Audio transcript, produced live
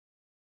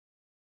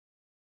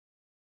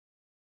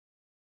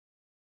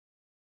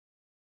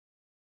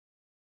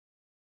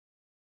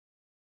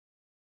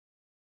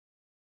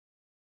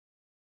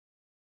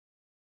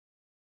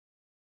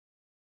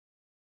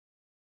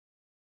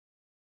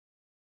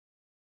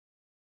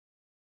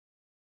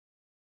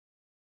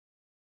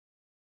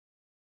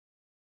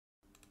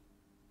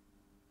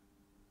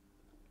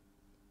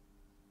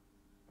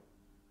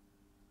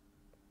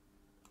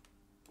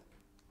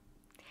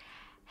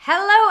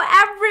Hello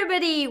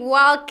everybody!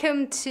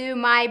 Welcome to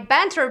my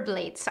Banter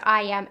Blitz.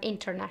 I am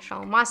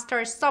International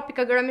Master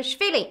Sopiko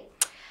Guramishvili.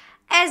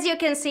 As you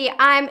can see,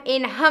 I'm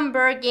in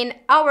Hamburg in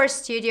our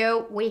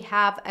studio. We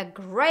have a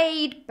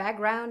great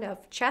background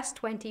of Chess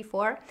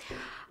 24.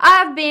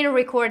 I've been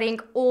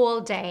recording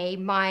all day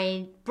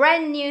my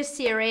brand new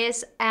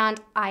series and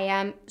I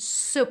am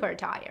super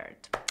tired.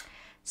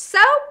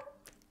 So,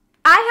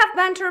 I have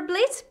Banter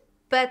Blitz,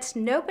 but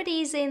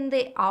nobody's in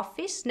the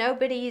office,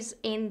 nobody's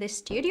in the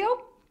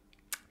studio.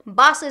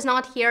 Boss is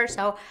not here,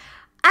 so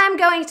I'm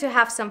going to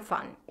have some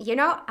fun. You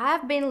know,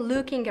 I've been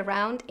looking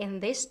around in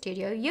this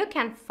studio. You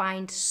can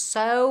find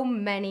so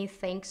many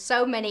things,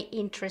 so many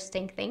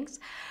interesting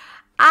things.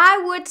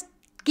 I would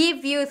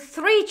give you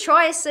three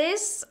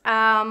choices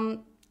to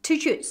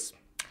choose,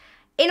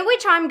 in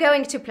which I'm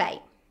going to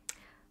play.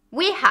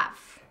 We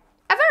have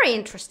a very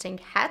interesting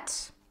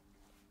hat,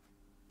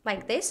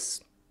 like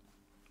this,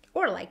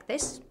 or like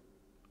this.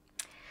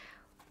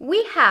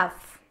 We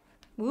have,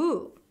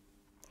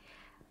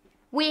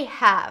 we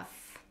have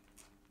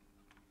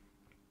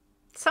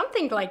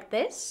something like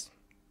this.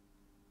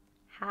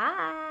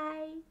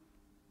 Hi.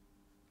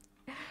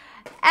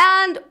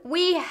 And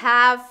we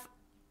have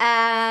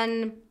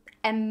an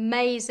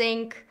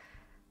amazing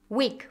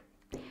wig.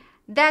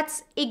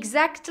 That's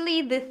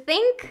exactly the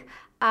thing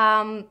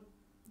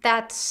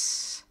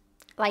that's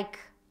like,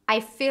 I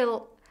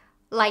feel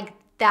like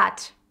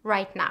that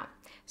right now.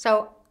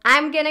 So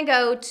I'm gonna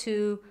go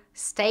to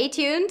stay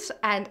tuned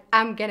and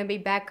I'm gonna be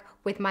back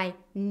with my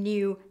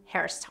new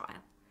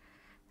hairstyle.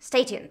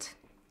 Stay tuned.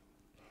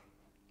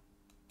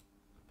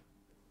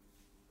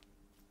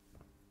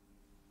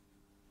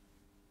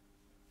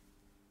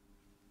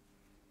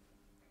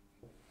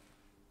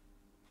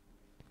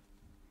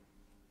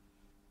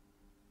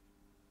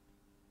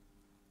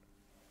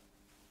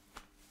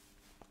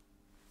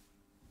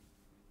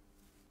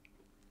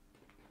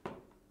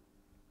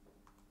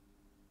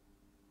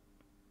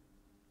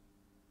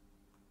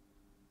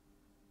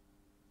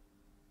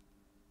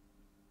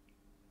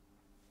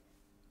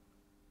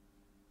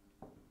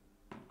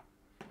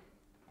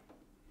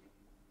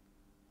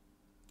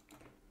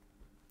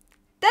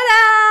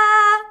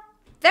 Ta-da!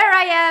 There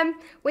I am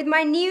with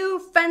my new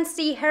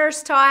fancy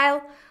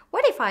hairstyle.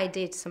 What if I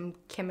did some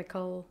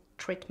chemical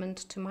treatment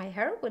to my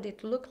hair? Would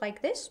it look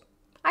like this?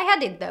 I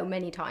had it though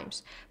many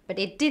times, but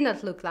it did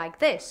not look like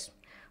this.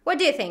 What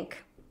do you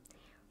think?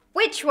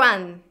 Which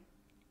one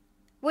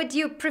would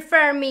you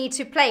prefer me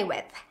to play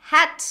with?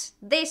 Hat,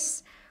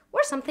 this,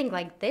 or something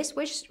like this,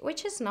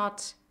 which is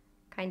not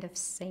kind of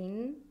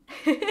sane?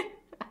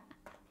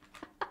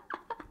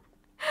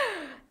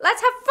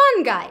 Let's have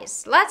fun,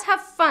 guys. Let's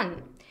have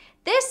fun.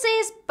 This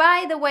is,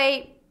 by the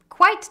way,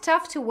 quite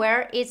tough to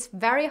wear. It's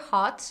very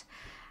hot.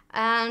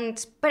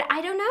 But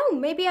I don't know,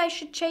 maybe I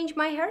should change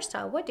my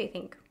hairstyle. What do you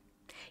think?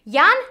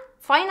 Jan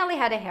finally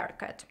had a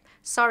haircut.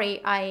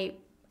 Sorry, I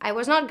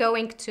was not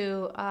going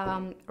to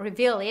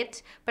reveal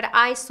it, but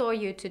I saw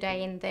you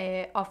today in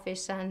the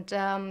office and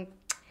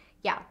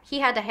yeah, he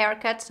had a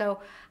haircut, so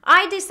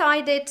I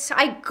decided,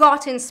 I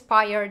got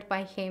inspired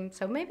by him,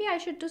 so maybe I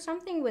should do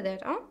something with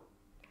it, huh?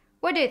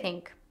 What do you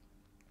think?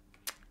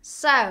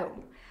 So,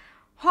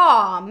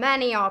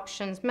 many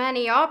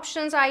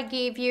options I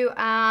give you,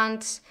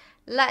 and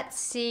let's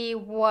see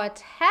what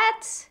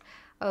hat.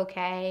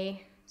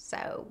 Okay,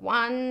 so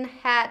one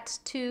hat,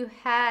 two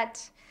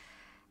hat,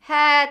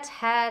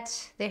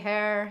 the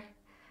hair.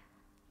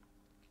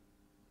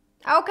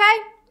 Okay,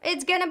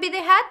 it's gonna be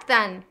the hat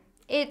then.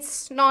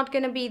 It's not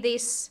gonna be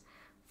this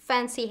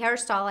fancy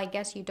hairstyle. I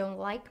guess you don't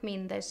like me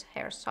in this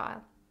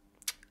hairstyle.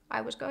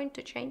 I was going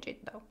to change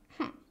it though.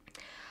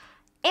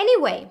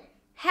 Anyway,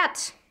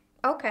 hat.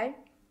 Okay,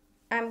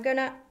 I'm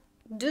gonna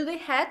do the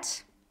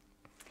hat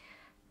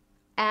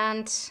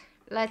and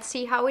let's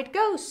see how it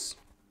goes.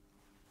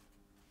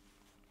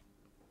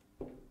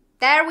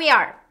 There we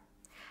are.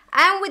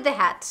 And with the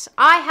hat,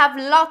 I have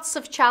lots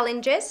of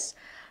challenges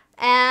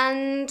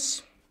and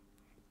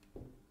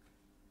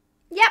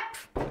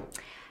yep.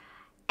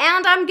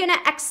 And I'm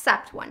gonna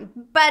accept one.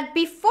 But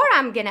before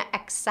I'm gonna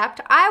accept,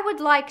 I would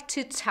like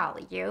to tell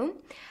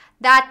you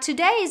that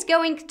today is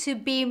going to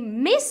be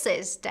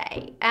Mrs.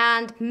 Day,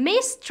 and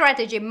Miss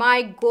Strategy,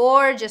 my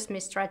gorgeous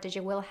Miss Strategy,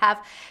 will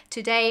have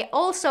today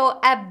also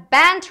a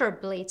Banter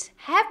Blitz.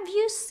 Have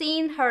you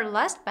seen her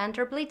last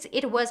Banter Blitz?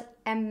 It was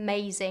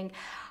amazing.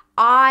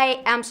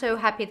 I am so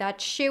happy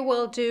that she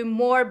will do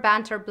more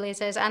Banter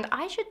Blitzes, and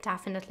I should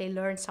definitely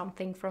learn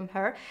something from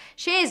her.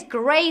 She is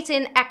great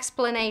in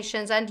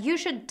explanations, and you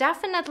should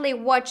definitely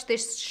watch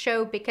this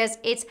show because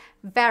it's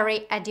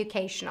very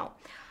educational.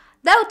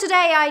 Though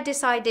today I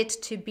decided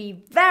to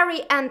be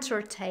very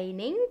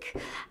entertaining.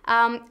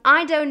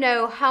 I don't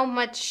know how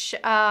much,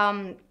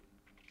 how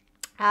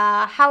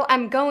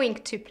I'm going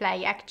to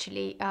play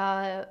actually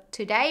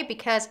today,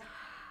 because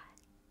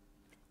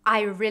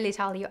I really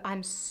tell you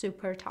I'm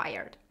super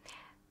tired.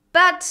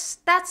 But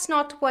that's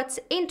not what's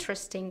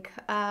interesting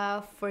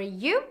for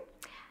you.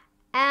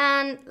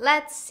 And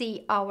let's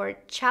see our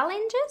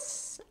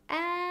challenges,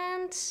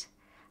 and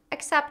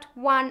except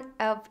one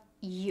of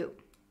you.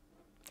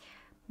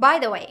 By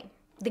the way,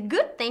 the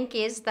good thing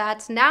is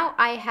that now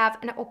I have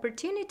an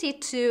opportunity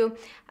to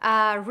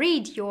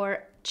read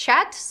your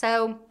chat,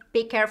 so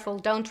be careful,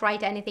 don't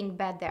write anything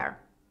bad there.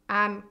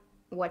 I'm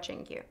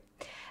watching you.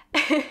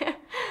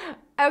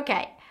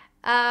 Okay,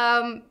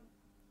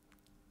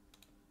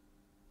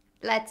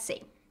 let's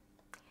see.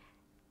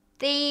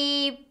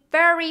 The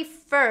very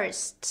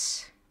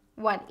first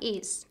one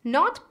is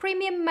not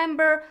premium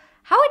member.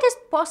 How it is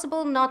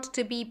possible not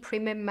to be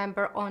premium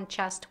member on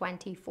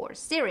chess24?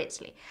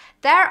 Seriously,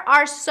 there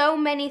are so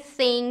many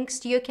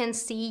things you can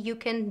see, you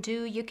can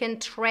do, you can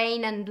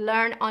train and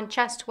learn on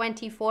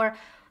chess24.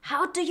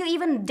 How do you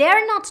even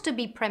dare not to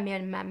be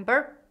premium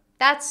member?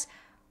 That's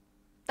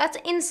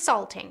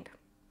insulting.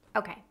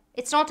 Okay,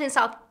 it's not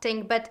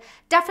insulting, but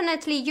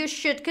definitely you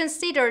should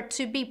consider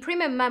to be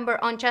premium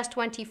member on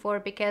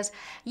chess24 because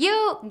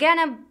you're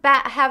gonna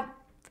have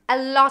a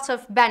lot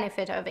of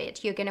benefit of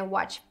it. You're gonna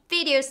watch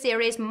video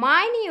series.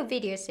 My new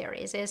video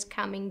series is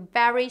coming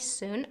very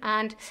soon,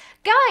 and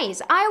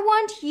guys, I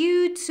want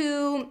you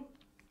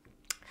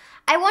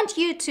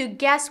to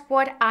guess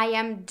what I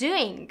am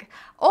doing.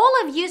 All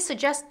of you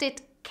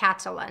suggested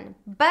Catalan,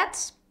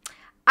 but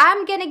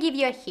I'm gonna give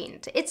you a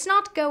hint. It's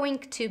not going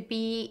to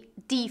be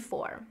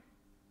d4.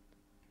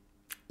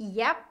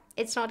 Yep,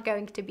 it's not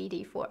going to be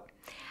d4.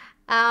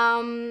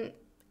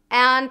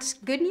 And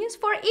good news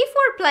for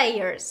e4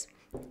 players.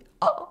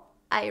 Oh,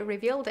 I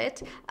revealed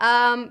it.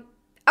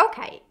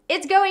 Okay,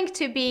 it's going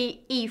to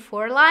be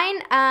e4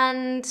 line,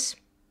 and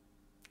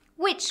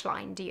which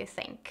line do you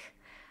think?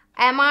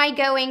 Am I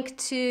going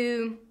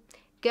to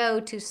go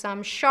to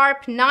some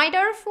sharp knight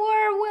f4,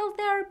 or will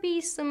there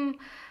be some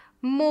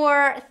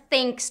more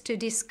things to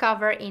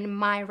discover in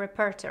my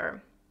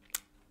repertoire?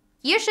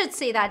 You should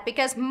see that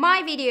because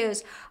my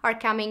videos are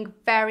coming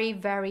very,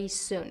 very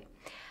soon.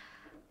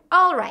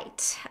 All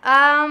right,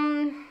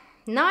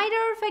 knight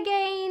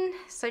again,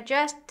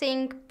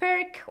 suggesting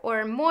Perk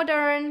or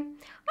modern.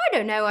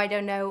 I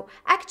don't know.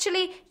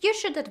 Actually, you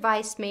should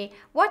advise me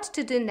what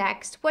to do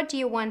next. What do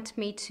you want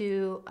me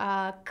to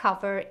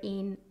cover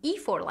in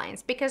e4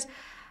 lines? Because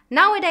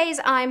nowadays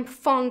I'm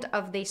fond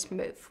of this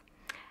move.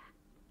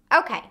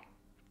 Okay,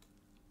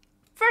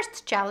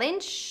 first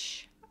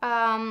challenge.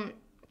 I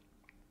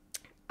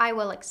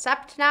will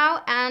accept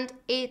now, and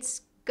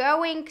it's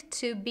going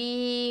to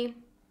be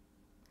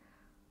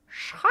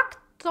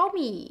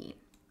Tommy.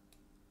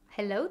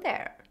 Hello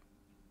there.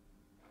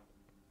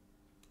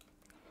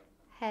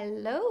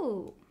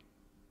 Hello,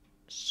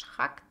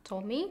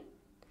 Tommy.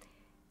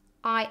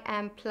 I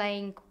am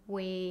playing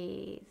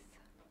with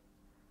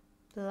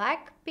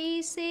black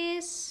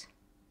pieces.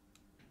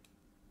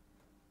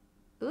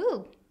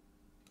 Ooh,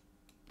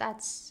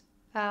 that's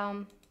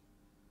a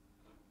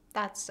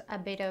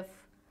bit of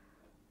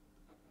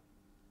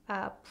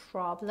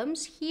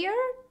problems here.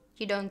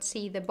 You don't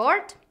see the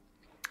board.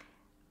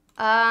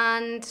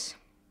 And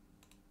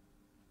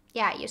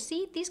yeah, you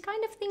see, these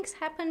kind of things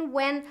happen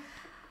when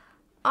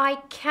I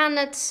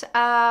cannot,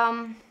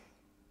 I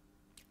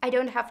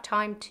don't have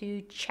time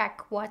to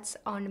check what's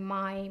on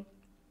my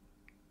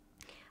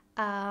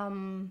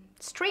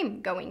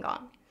stream going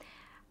on.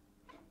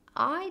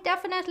 I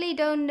definitely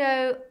don't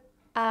know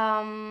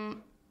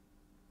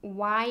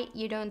why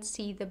you don't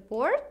see the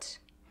board.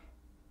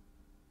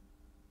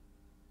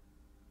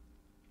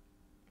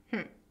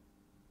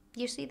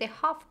 You see the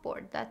half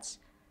board. That's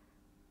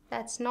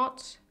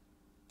not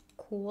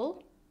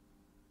cool.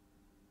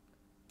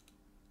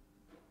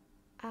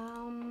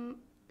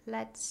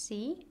 Let's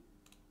see.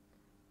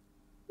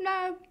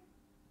 No.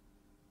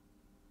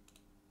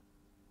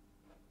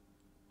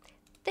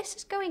 This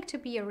is going to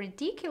be a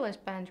ridiculous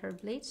Banter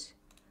Blitz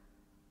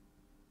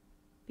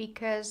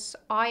because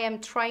I am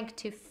trying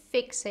to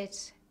fix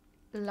it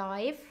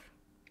live.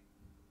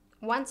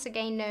 Once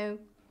again, no.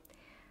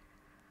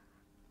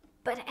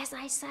 But as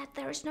I said,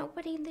 there is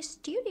nobody in the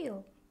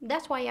studio.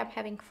 That's why I'm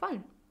having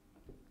fun.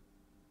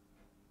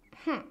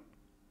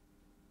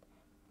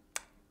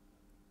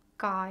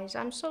 Guys,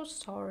 I'm so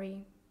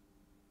sorry.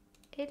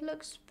 It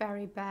looks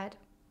very bad.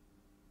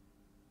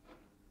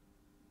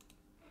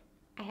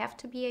 I have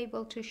to be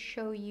able to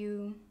show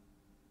you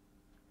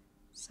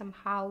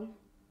somehow.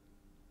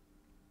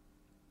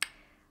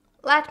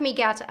 Let me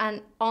get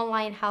an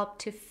online help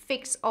to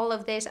fix all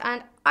of this,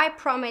 and I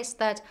promise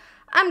that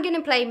I'm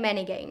gonna play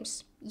many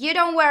games. You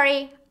don't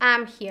worry,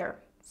 I'm here.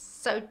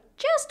 So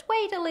just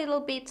wait a little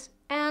bit,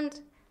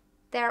 and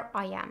there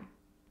I am.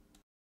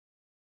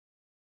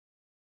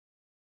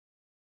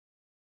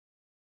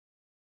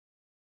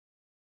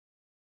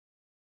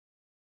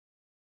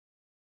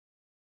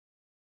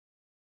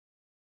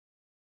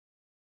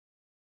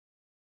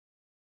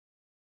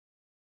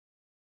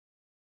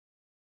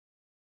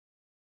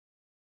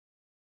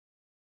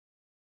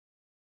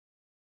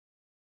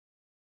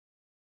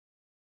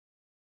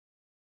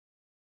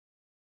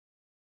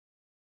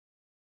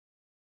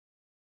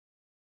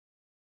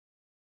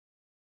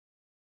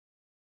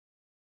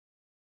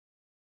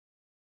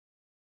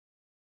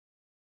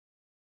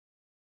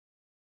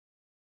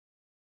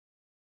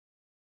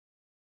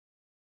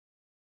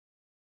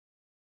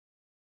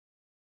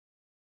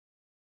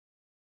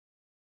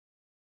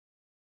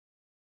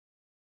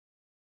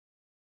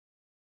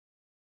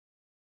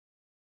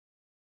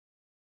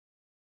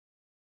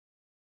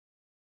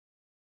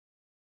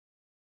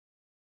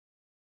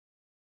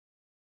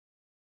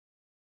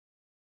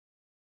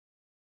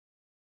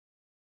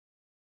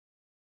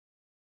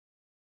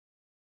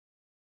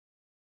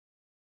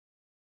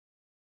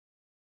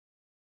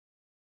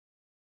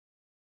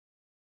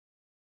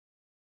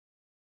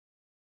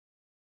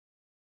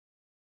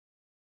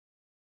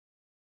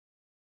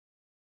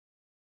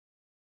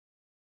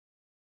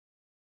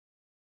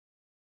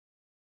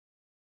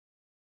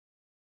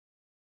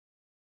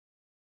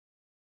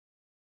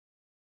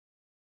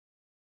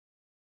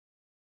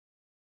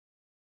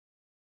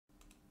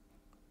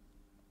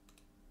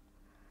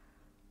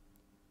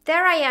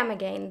 There I am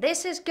again.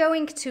 This is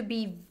going to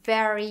be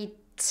very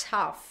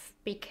tough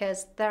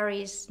because there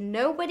is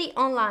nobody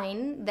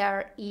online.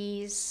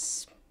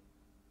 There's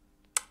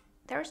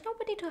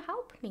nobody to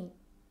help me.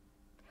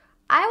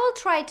 I will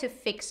try to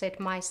fix it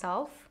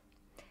myself.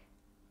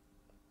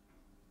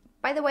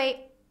 By the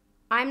way,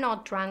 I'm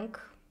not drunk,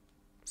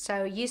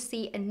 so you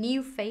see a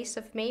new face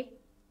of me,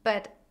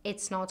 but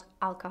it's not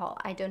alcohol.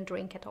 I don't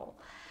drink at all.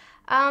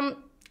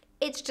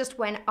 It's just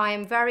when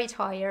I'm very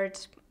tired.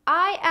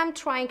 I am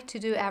trying to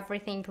do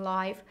everything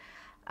live,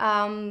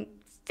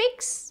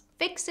 fix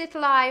it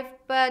live,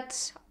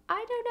 but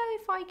I don't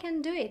know if I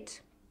can do it.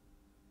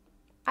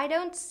 I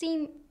don't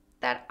seem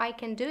that I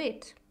can do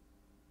it.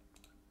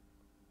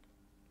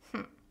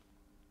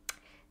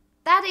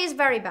 That is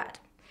very bad.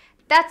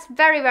 That's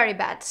very, very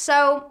bad.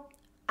 So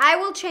I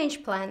will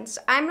change plans.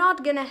 I'm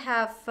not gonna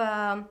have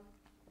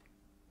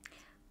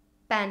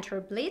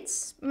Banter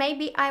Blitz.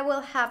 Maybe I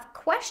will have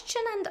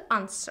question and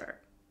answer.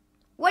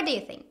 What do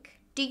you think?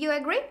 Do you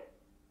agree?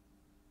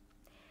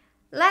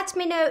 Let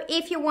me know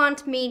if you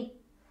want me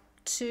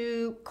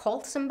to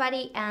call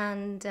somebody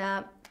and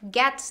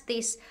get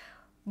this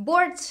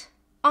board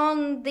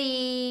on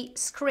the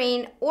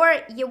screen,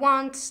 or you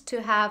want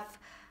to have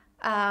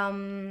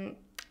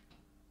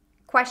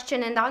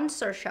question and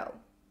answer show.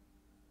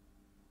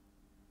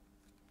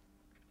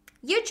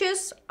 You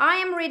choose. I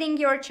am reading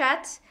your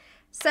chat,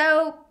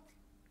 so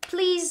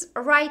please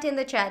write in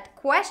the chat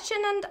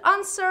question and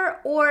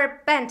answer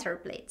or Banter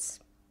Blitz.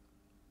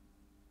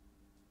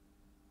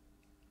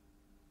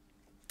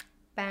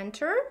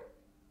 Banter?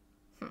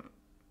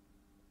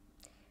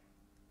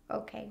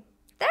 Okay.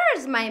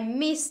 There's my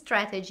Miss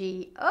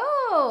strategy.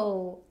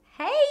 Oh,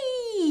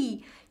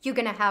 hey! You're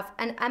gonna have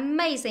an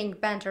amazing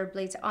Banter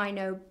Blitz, I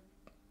know.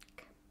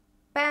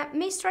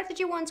 Miss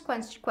strategy wants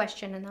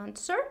question and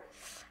answer.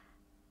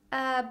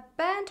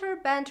 Banter.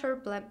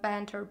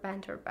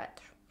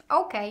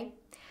 Okay,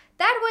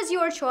 that was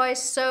your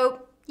choice,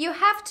 so you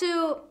have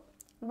to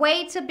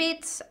wait a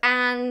bit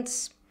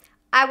and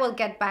I will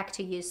get back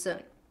to you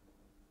soon.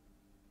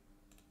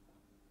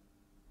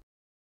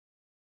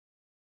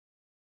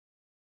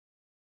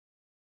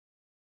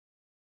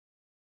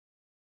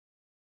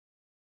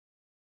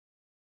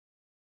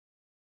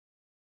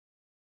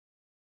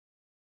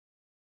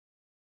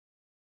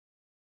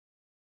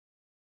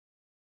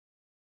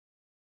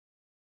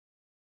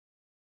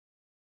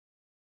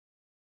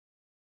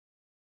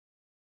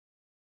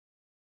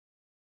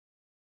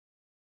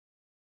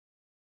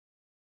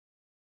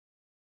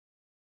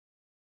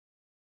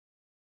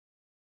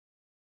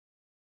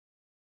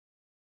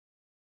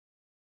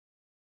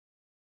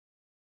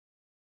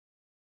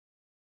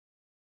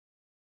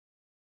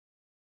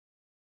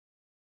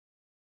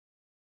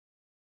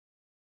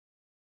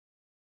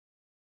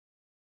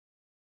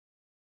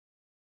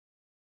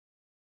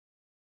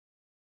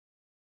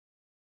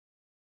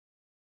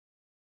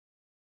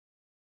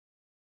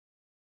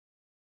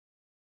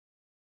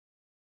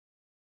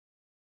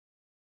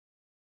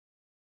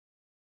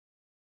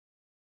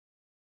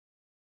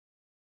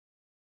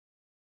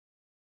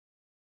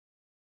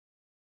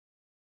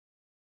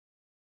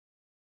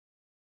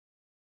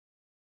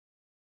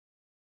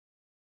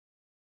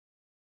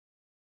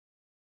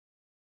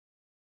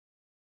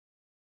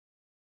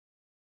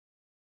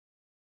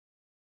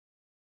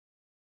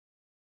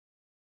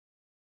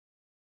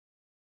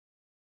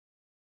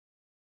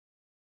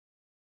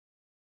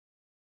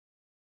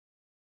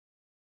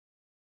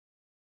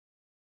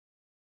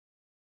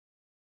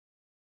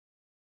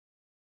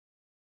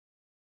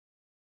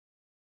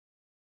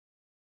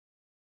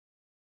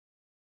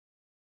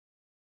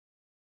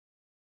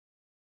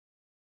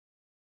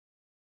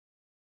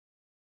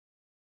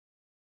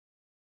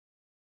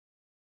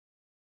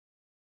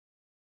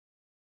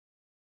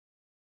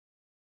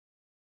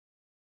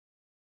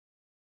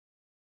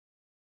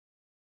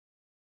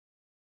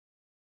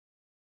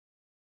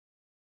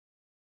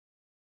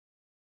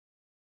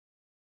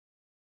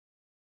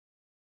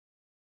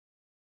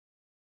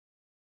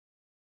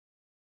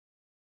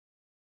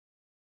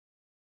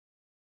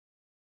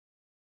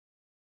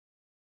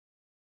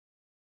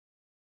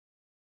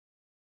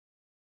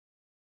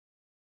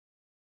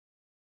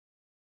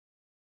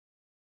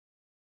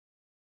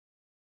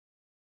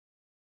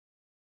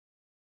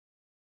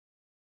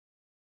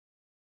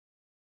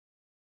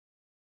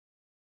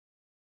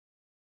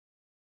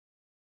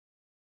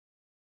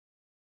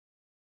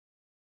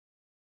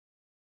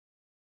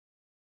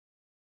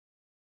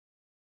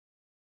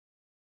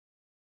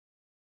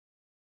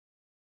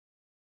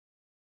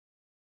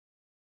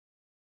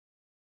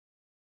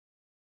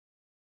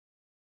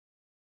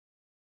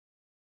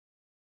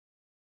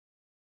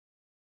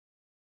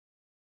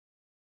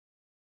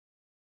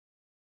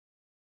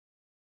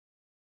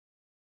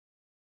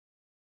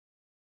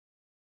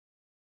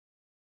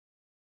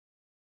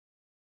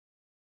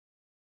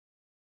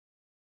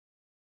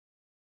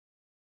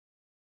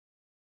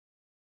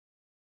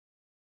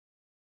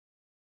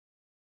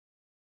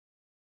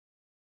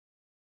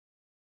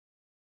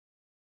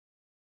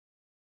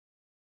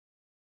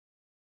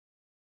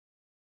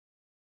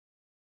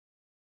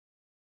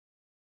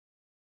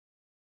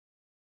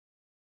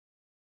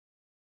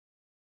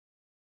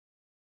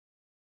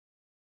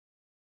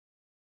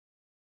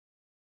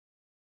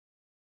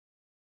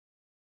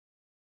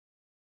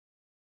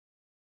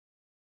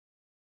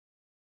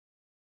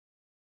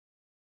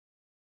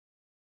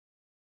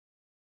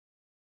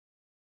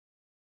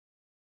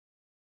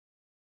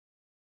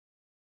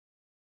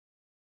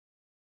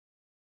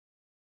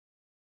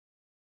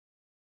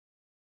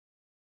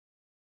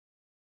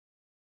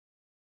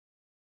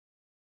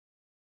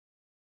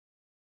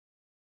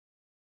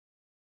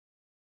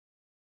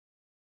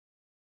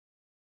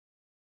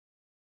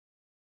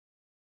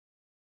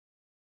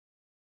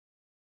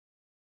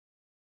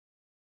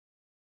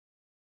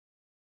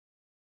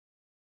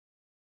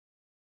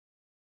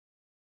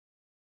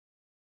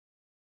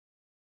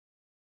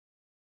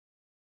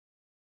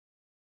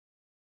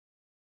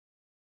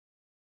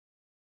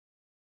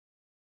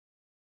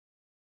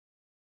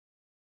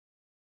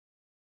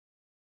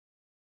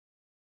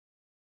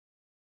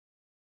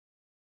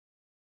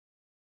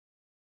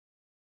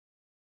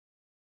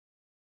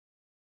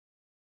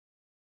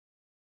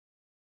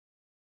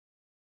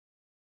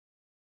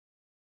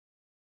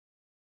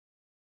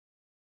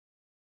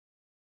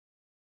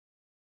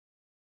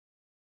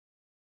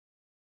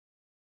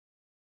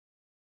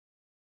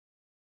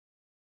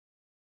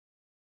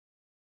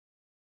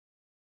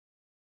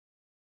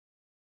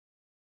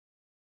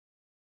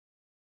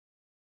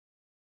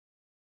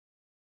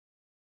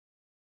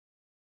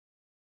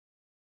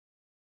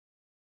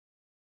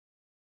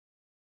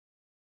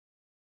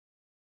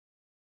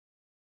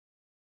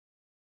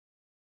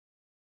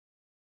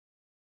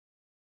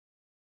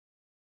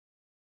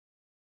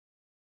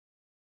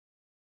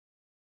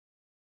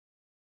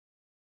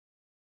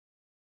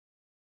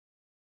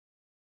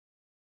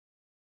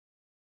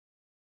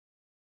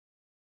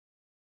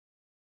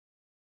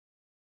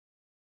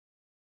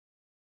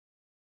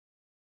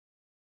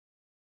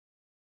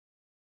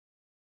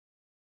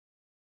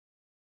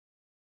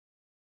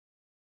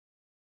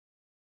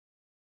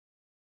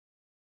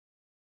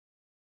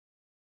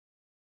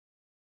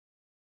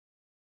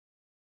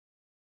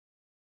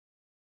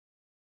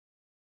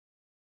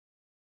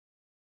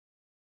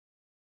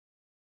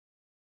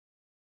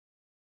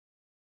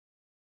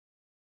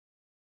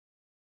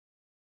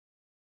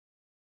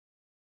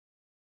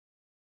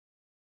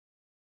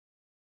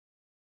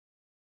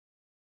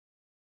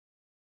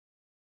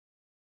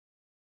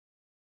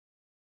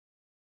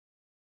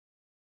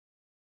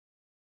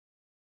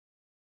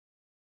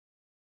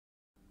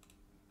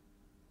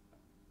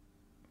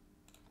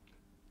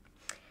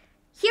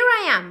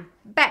 am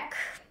back.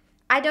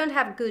 I don't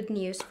have good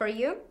news for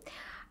you.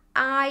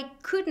 I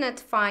could not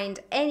find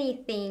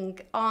anything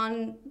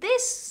on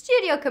this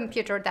studio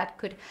computer that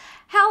could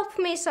help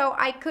me, so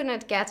I could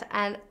not get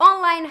an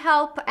online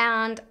help,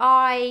 and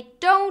I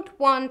don't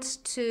want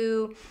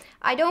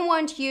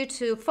you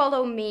to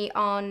follow me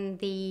on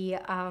the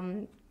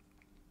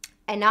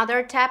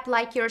another tab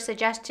like you're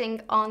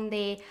suggesting on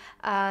the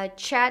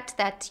chat,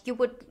 that you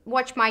would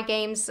watch my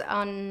games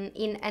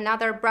in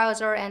another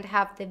browser and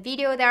have the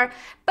video there.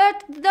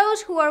 But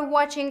those who are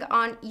watching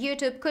on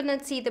YouTube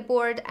couldn't see the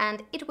board,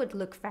 and it would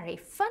look very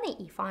funny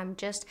if I'm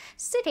just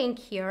sitting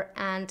here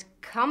and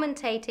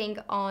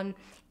commentating on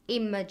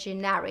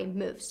imaginary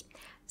moves.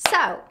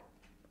 So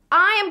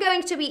I am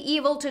going to be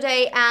evil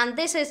today, and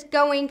this is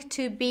going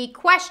to be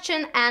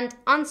question and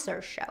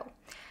answer show.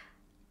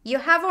 You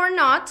have or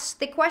not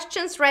the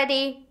questions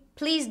ready,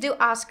 please do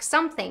ask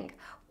something.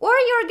 Or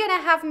you're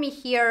gonna have me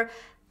here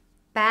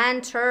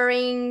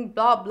bantering,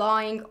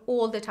 blah-blahing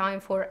all the time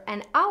for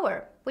an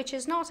hour, which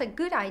is not a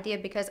good idea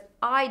because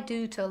I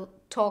do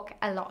talk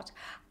a lot.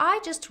 I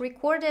just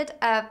recorded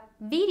a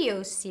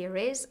video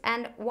series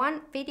and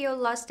one video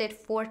lasted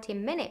 40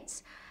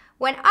 minutes.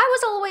 When I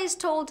was always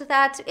told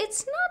that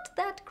it's not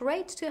that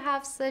great to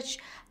have such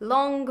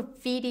long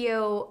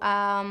video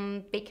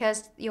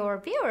because your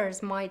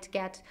viewers might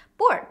get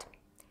bored.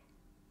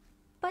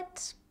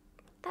 But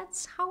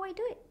that's how I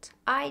do it.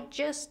 I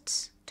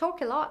just talk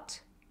a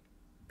lot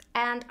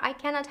and I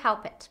cannot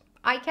help it.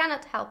 I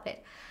cannot help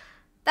it.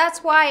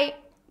 That's why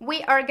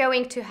we are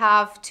going to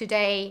have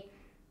today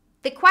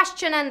the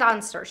question and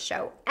answer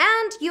show,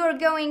 and you're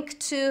going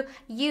to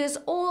use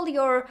all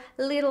your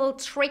little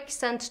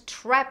tricks and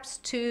traps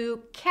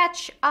to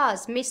catch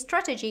us, Miss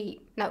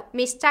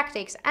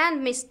Tactics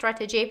and Miss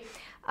Strategy.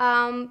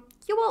 You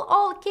will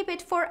all keep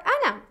it for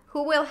Anna,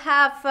 who will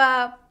have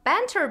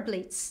Banter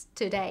Blitz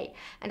today,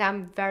 and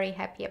I'm very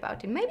happy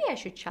about it. Maybe I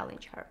should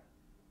challenge her.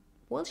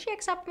 Will she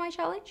accept my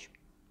challenge?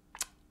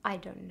 I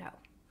don't know.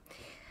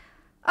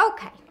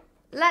 Okay.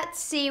 Let's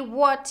see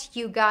what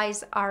you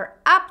guys are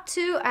up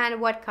to and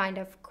what kind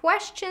of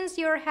questions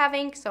you're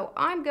having. So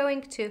I'm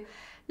going to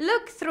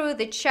look through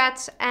the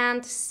chat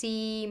and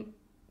see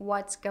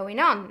what's going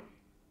on.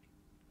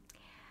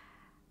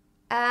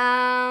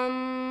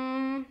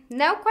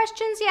 No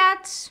questions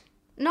yet.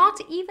 Not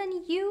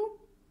even you,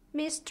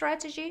 Miss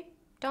Strategy.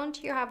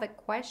 Don't you have a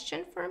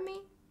question for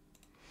me?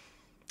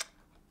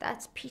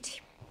 That's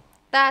pity.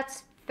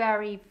 That's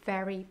very,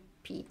 very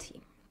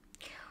pity.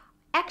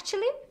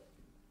 Actually,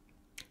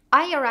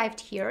 I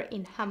arrived here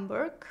in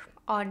Hamburg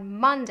on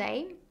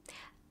Monday,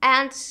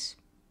 and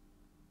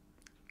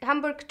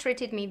Hamburg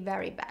treated me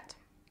very bad.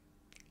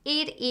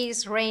 It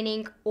is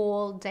raining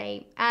all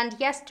day, and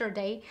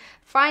yesterday,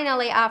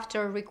 finally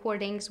after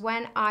recordings,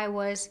 when I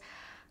was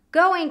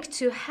going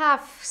to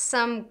have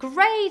some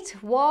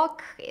great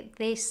walk,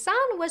 the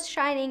sun was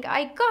shining,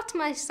 I got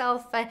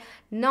myself a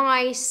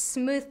nice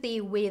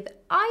smoothie with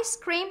ice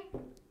cream.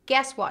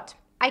 Guess what?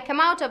 I come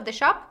out of the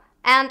shop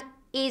and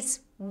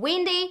it's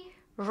windy,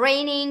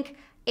 raining,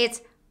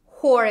 it's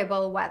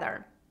horrible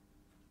weather.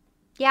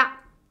 Yeah,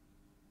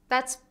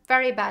 that's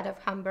very bad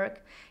of Hamburg.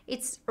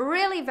 It's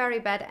really very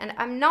bad, and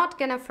I'm not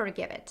gonna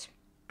forgive it.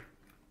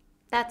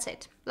 That's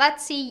it.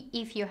 Let's see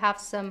if you have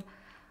some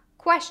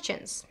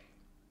questions.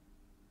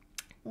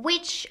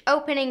 Which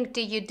opening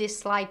do you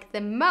dislike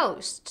the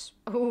most?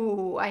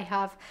 Ooh, I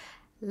have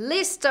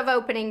list of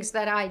openings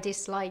that I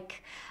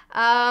dislike.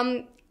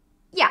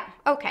 Yeah,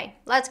 okay,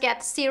 let's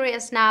get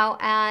serious now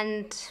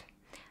and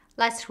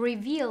let's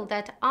reveal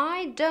that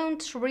I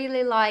don't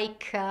really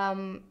like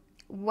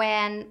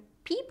when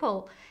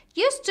people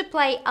used to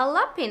play a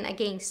Lapin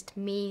against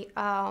me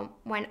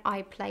when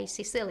I play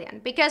Sicilian,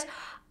 because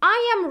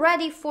I am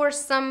ready for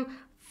some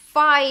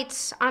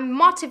fights, I'm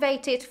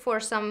motivated for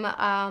some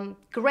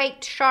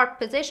great sharp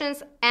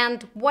positions,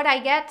 and what I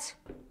get?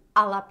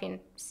 A Lapin.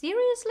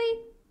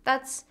 Seriously?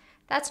 That's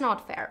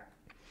not fair.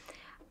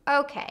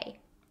 Okay.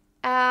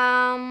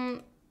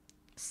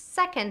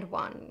 Second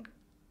one.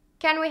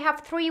 Can we have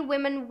 3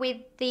 women with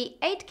the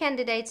 8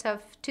 candidates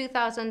of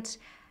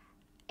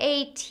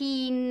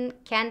 2018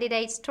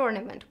 candidates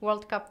tournament,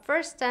 World Cup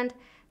first and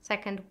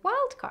second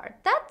wild card?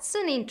 That's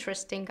an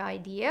interesting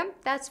idea.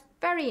 That's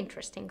very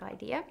interesting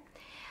idea.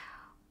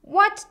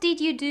 What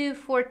did you do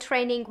for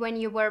training when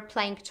you were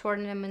playing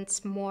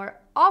tournaments more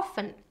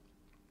often?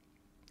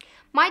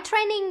 My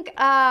training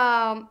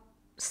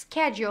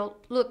schedule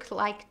looked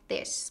like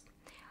this.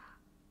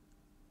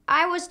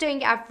 I was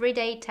doing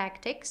everyday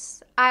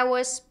tactics. I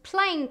was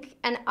playing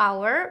an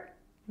hour,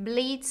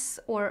 Blitz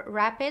or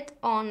Rapid,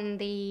 on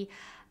the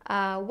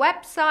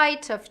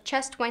website of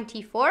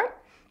Chess24.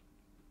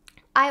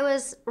 I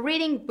was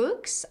reading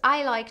books.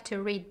 I like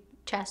to read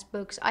chess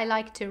books. I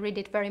like to read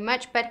it very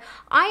much, but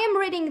I am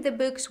reading the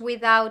books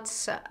without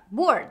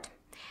board.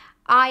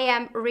 I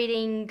am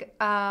reading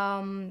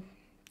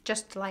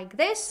just like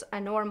this,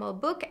 a normal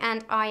book,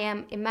 and I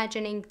am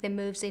imagining the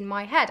moves in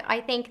my head.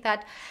 I think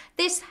that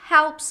this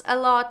helps a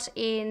lot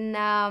in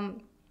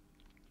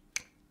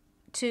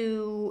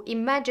to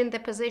imagine the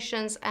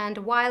positions, and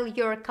while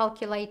you're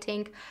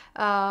calculating,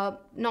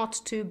 not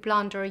to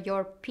blunder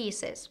your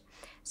pieces.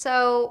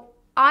 So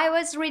I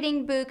was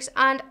reading books,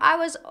 and I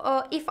was,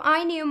 if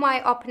I knew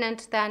my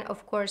opponent, then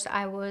of course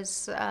I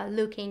was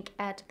looking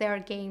at their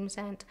games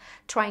and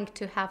trying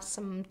to have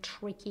some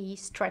tricky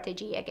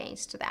strategy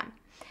against them.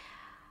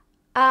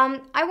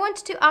 I want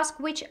to ask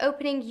which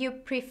opening you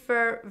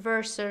prefer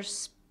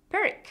versus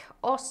Pirc,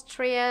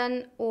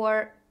 Austrian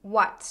or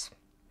what?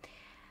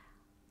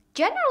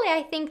 Generally,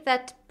 I think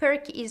that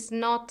Pirc is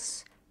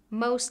not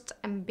most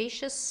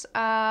ambitious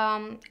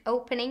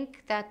opening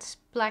that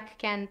black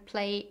can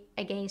play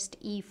against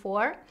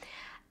e4.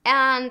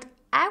 And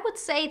I would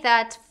say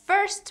that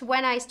first,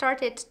 when I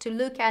started to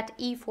look at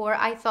e4,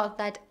 I thought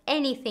that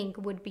anything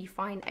would be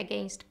fine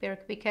against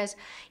Pirc, because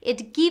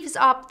it gives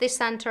up the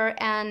center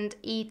and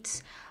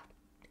it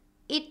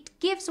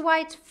gives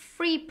white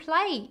free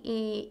play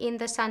in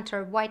the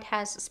center. White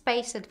has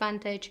space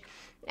advantage.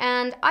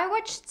 And I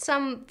watched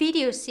some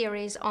video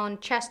series on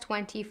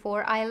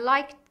Chess24. I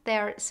liked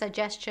their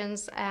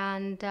suggestions,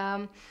 and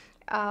to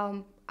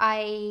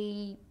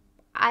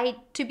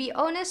be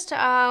honest,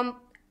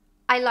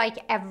 I like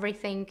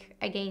everything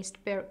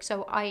against Pirc,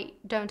 so I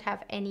don't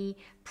have any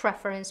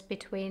preference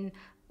between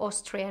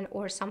Austrian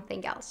or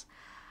something else.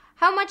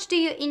 How much do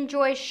you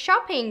enjoy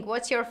shopping?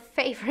 What's your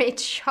favorite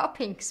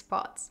shopping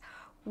spots?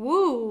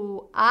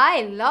 Woo!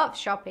 I love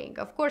shopping.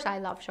 Of course I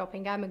love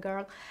shopping. I'm a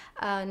girl,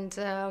 and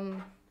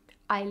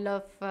I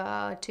love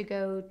to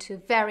go to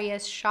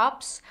various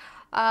shops.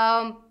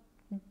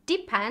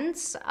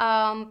 Depends.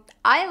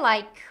 I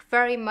like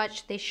very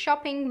much the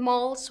shopping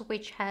malls,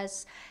 which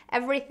has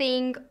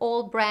everything,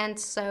 all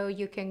brands, so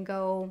you can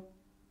go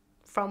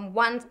from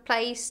one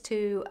place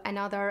to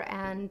another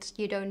and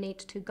you don't need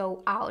to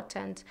go out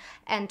and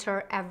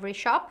enter every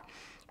shop.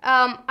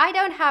 I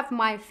don't have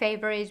my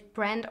favorite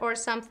brand or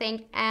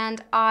something,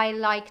 and I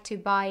like to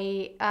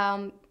buy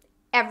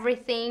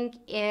everything.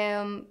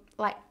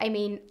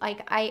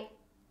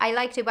 I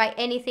like to buy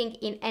anything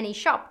in any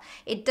shop.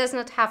 It does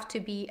not have to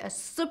be a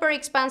super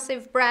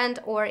expensive brand,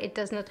 or it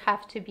does not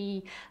have to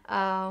be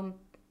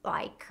Armani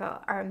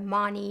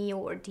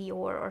or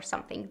Dior or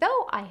something,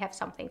 though I have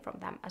something from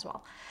them as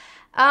well.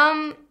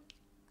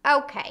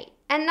 Okay,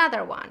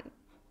 another one.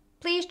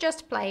 Please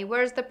just play.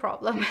 Where's the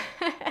problem?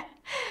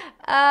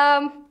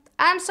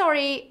 I'm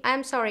sorry.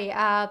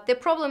 The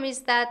problem is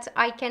that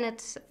I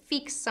cannot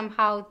fix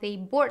somehow the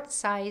board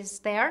size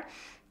there.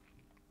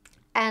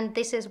 And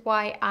this is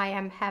why I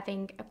am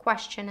having a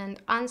question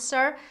and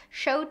answer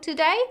show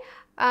today.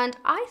 And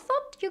I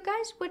thought you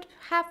guys would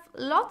have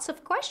lots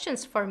of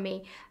questions for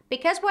me,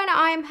 because when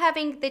I'm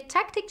having the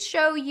tactics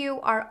show,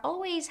 you are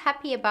always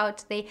happy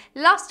about the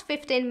last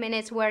 15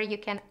 minutes where you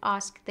can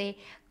ask the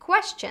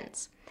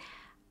questions.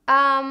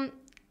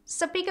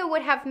 Sopiko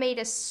would have made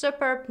a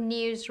superb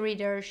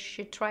newsreader.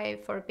 Should try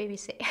for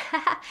BBC.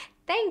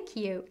 Thank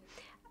you.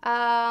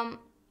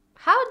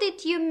 How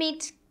did you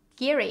meet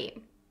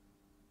Giri?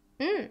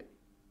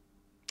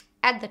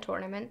 At the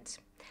tournament.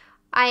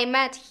 I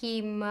met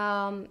him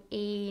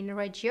in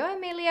Reggio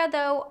Emilia,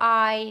 though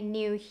I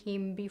knew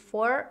him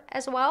before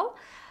as well.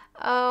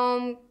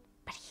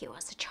 But he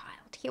was a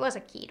child. He was a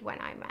kid when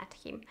I met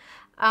him.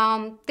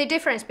 The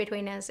difference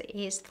between us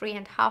is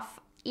 3.5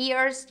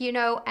 years, you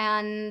know,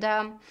 and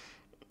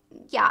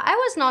yeah, I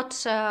was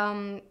not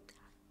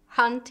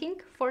hunting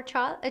for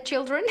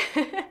children.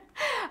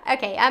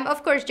 Okay, I'm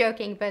of course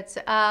joking, but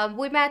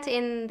we met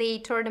in the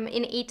tournament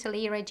in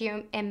Italy,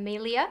 Reggio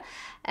Emilia.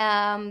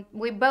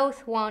 We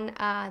both won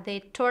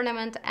the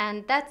tournament,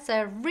 and that's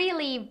a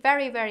really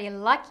very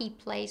lucky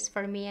place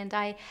for me, and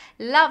I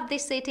love the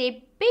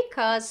city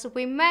because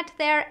we met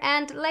there,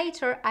 and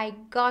later I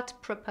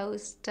got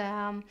proposed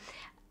in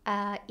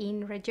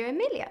Reggio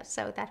Emilia,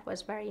 so that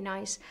was very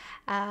nice,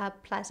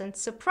 pleasant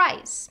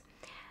surprise.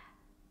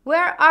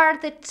 Where are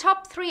the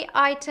top 3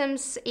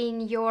 items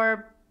in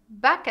your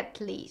bucket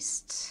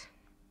list?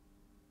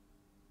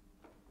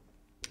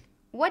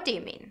 What do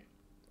you mean?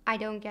 I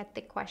don't get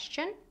the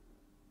question,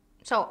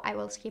 so I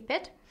will skip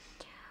it.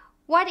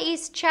 What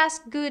is chess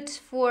good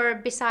for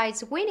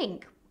besides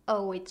winning?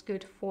 Oh, it's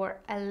good for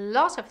a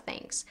lot of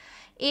things.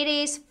 It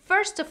is,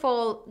 first of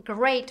all,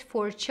 great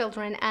for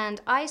children,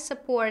 and I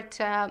support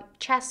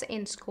chess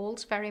in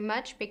schools very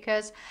much,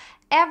 because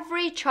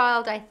every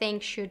child, I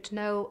think, should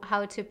know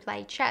how to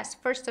play chess.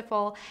 First of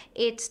all,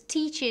 it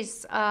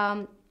teaches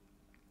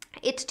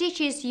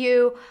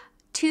you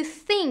to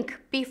think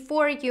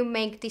before you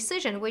make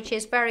decision, which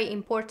is very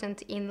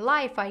important in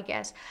life, I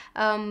guess.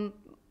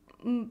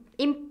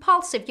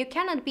 Impulsive. You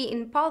cannot be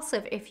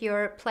impulsive if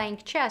you're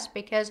playing chess,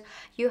 because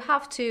you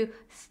have to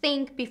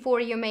think before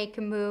you make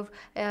a move.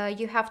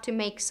 You have to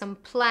make some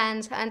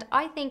plans, and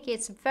I think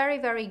it's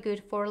very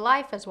good for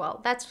life as well.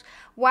 That's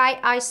why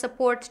I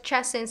support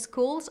chess in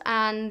schools,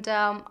 and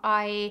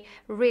I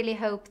really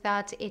hope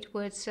that it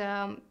would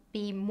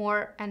be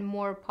more and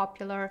more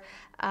popular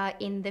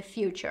in the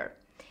future.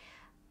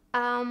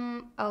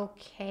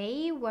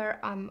 Okay, where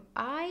am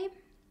I?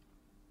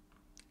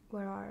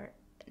 Where are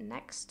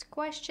next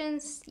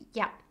questions.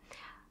 Yeah.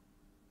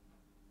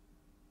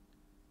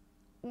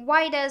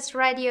 Why does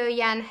Radio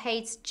Yan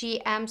hates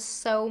GM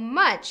so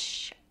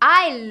much?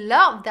 I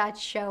love that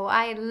show.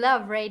 I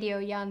love Radio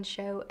Yan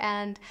show,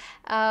 and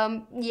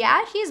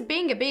yeah, he's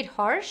being a bit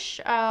harsh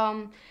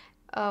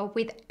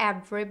with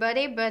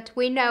everybody, but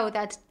we know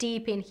that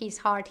deep in his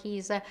heart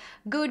he's a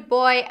good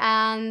boy,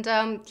 and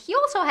he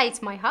also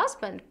hates my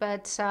husband.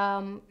 But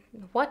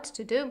what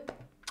to do?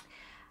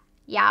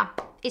 Yeah,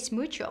 it's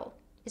mutual,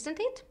 isn't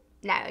it?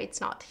 No, it's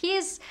not.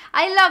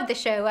 I love the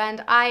show,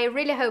 and I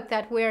really hope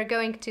that we're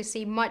going to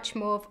see much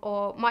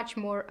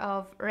more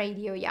of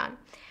Radio Yan.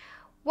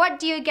 What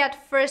do you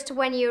get first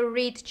when you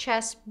read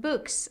chess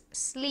books?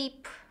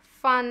 Sleep,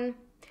 fun?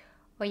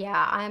 Oh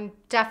yeah, I'm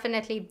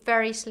definitely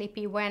very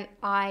sleepy when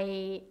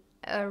I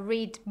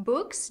read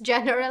books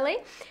generally.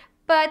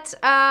 But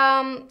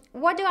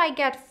what do I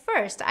get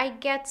first? I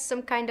get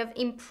some kind of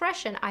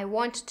impression. I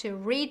want to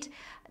read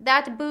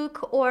that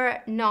book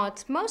or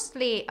not.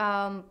 Mostly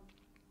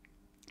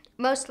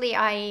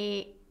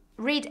I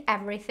read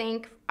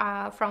everything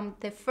from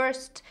the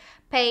first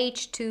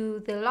page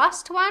to the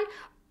last one,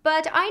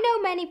 but I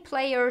know many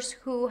players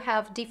who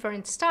have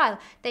different style.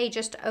 They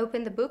just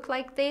open the book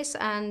like this,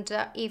 and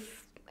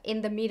if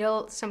in the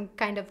middle some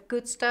kind of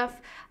good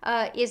stuff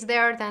is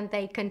there, then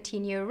they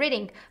continue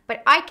reading.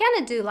 But I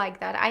cannot do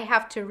like that. I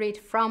have to read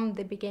from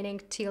the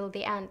beginning till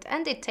the end,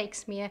 and it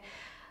takes me a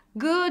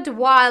good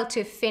while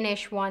to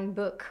finish one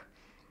book.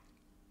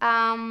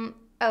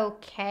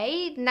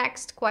 Okay,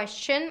 next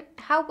question.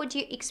 How would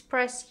you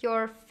express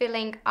your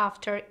feeling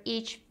after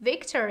each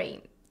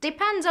victory?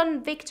 Depends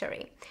on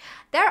victory.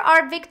 There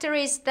are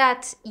victories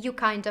that you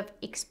kind of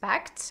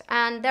expect,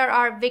 and there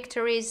are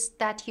victories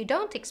that you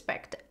don't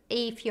expect.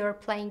 If you're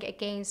playing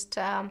against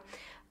a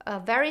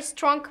very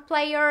strong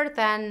player,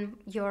 then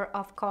you're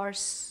of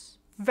course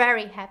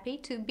very happy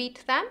to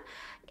beat them.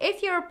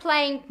 If you're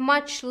playing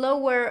much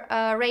lower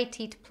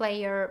rated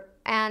player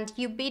and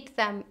you beat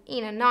them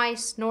in a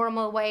nice,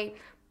 normal way,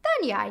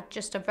 then yeah, it's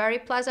just a very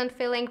pleasant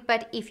feeling.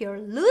 But if you're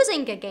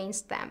losing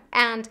against them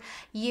and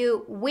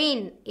you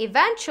win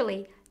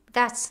eventually,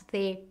 that's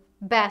the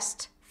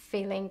best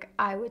feeling,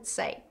 I would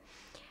say.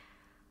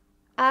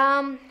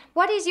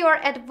 What is your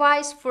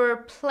advice for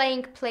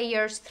playing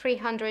players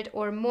 300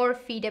 or more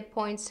FIDE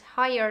points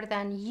higher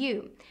than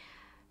you?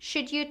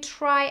 Should you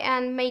try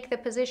and make the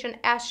position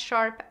as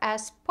sharp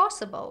as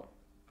possible?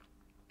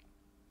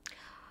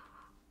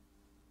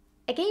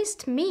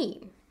 Against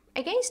me,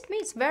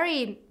 it's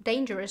very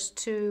dangerous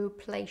to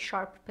play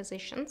sharp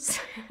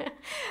positions.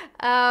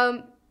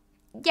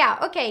 Yeah,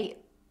 okay,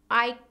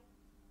 I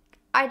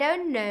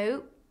don't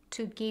know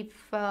to give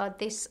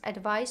this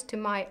advice to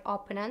my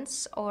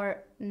opponents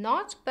or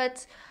not,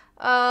 but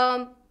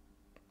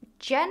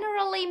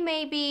generally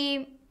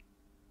maybe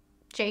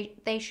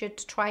they should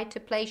try to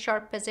play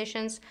sharp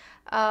positions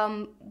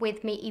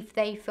with me if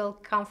they feel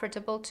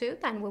comfortable to.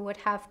 Then we would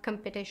have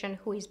competition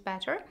who is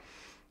better.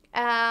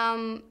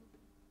 And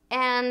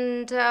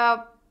end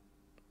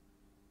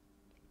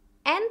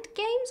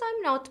games,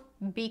 I'm not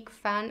big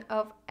fan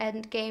of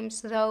end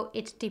games, though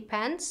it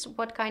depends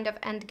what kind of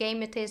end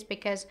game it is,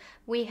 because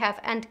we have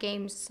end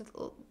games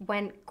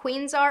when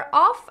queens are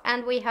off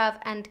and we have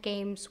end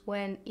games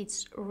when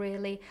it's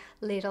really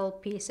little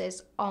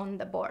pieces on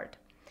the board.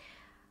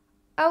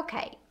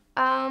 Okay,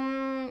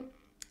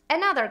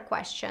 another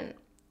question.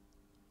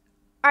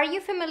 Are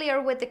you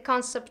familiar with the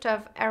concept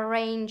of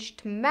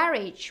arranged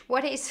marriage?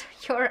 What is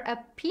your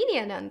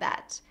opinion on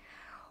that?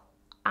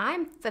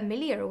 I'm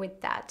familiar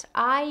with that.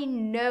 I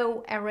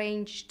know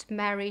arranged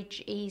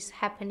marriage is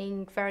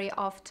happening very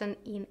often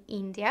in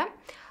India.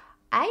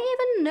 I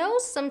even know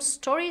some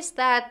stories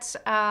that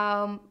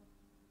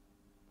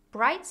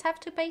brides have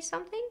to pay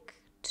something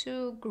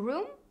to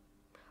groom.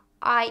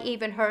 I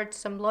even heard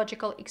some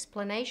logical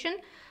explanation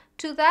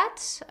to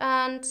that.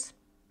 And,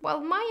 well,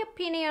 my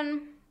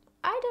opinion,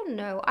 I don't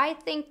know. I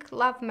think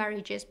love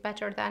marriage is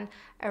better than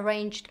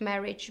arranged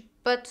marriage.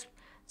 But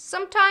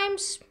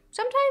sometimes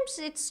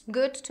it's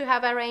good to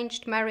have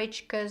arranged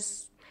marriage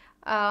because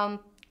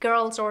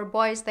girls or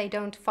boys, they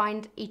don't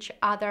find each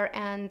other,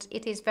 and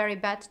it is very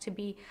bad to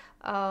be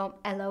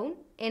alone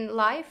in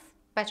life.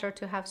 Better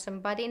to have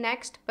somebody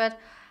next. But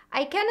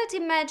I cannot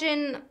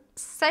imagine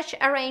such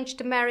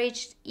arranged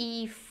marriage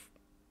if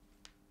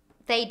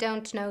they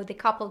don't know, the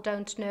couple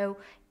don't know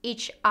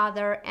each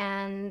other,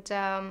 and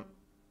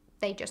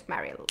they just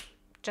marry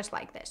just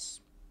like this.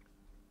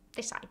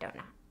 This I don't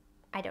know.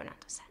 I don't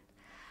understand.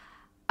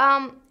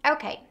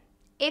 Okay,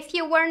 if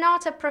you were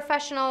not a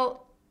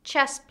professional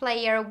chess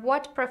player,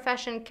 what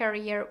profession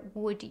career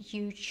would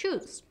you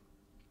choose?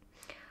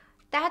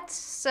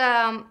 That's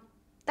a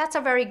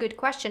very good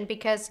question,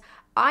 because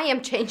I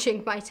am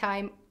changing my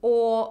time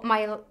or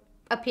my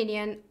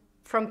opinion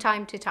from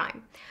time to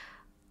time.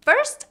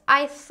 First,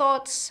 I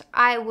thought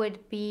I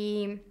would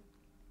be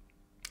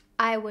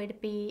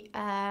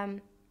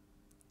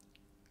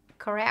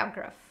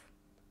choreographer.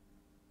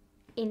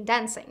 in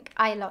dancing.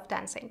 I love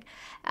dancing,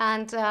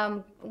 and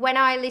when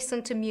I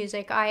listen to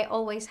music, I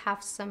always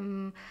have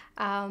some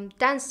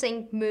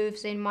dancing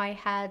moves in my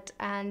head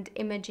and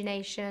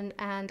imagination,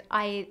 and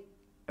I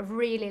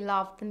really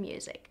love the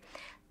music.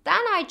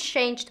 Then I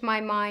changed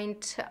my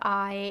mind.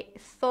 I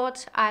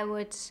thought I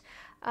would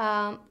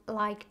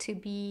like to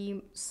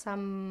be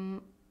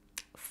some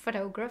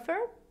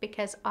photographer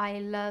because I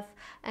love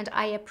and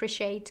I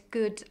appreciate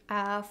good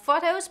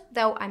photos,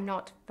 though I'm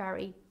not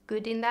very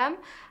good in them.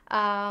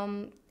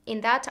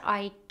 In that,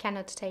 I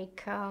cannot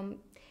take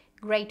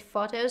great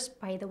photos.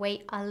 By the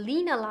way,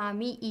 Alina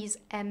Lamy is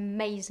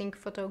amazing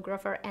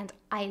photographer, and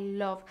I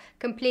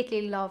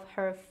completely love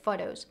her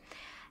photos.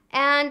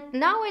 And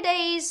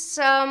nowadays,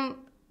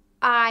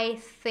 I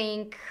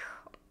think,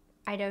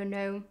 I don't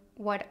know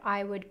what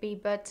I would be,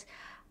 but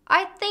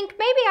I think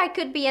maybe I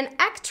could be an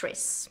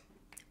actress.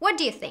 What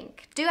do you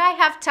think? Do I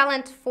have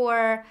talent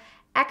for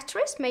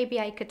actress? Maybe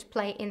I could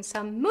play in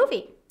some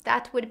movie.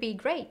 That would be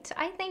great.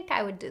 I think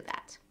I would do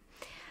that.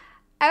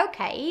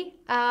 Okay,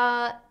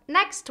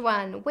 next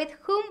one. With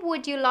whom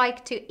would you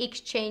like to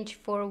exchange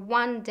for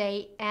one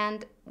day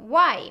and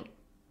why?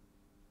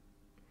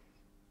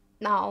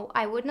 No,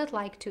 I would not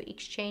like to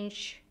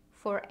exchange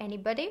for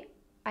anybody.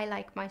 I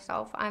like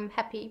myself. I'm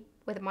happy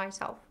with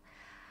myself.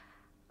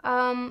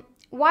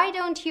 Why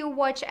don't you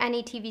watch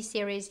any TV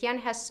series? Jan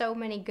has so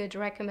many good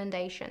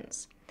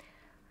recommendations.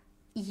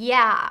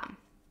 Yeah,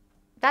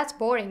 that's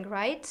boring,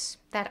 right?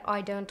 That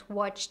I don't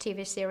watch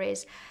TV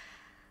series.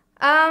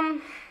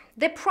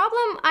 The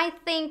problem, I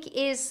think,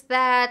 is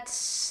that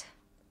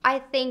I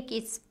think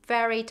it's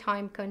very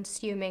time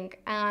consuming,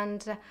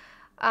 and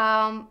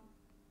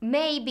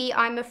maybe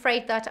I'm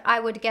afraid that I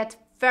would get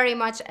very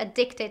much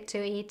addicted to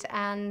it,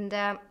 and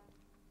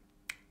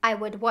I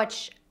would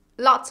watch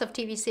lots of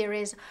TV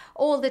series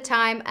all the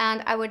time,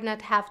 and I would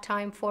not have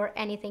time for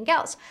anything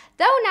else.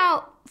 Though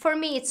now, for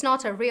me, it's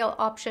not a real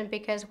option,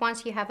 because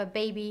once you have a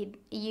baby,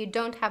 you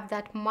don't have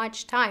that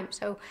much time.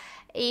 So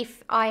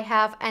if I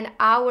have an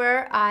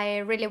hour, I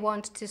really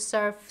want to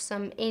surf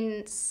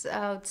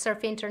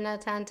surf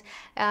internet and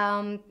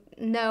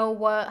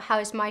know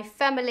how's my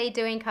family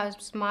doing,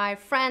 how's my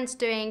friends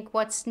doing,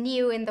 what's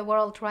new in the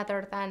world,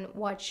 rather than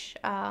watch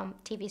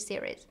TV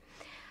series.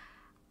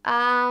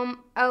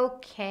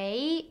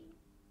 Okay.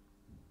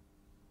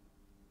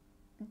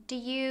 Do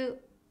you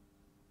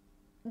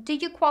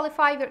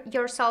qualify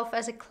yourself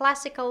as a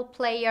classical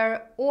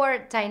player or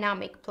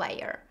dynamic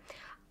player?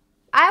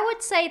 I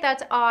would say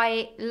that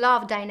I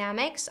love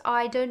dynamics.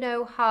 I don't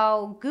know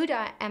how good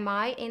am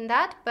I in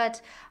that,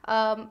 but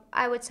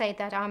I would say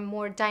that I'm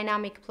more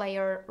dynamic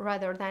player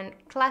rather than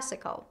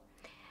classical.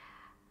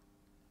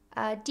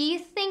 Do you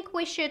think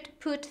we should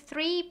put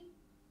three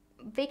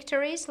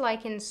victories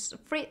like in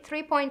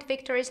 3-point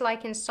victories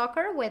like in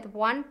soccer, with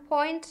 1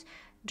 point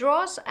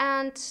draws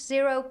and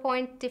 0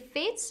 point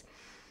defeats?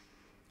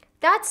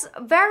 That's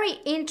a very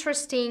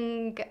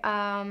interesting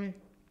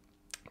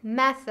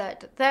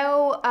method,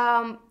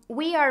 though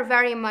we are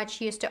very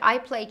much used to, I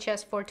play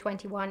chess for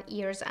 21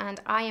 years and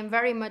I am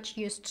very much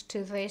used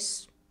to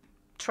this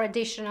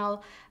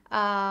traditional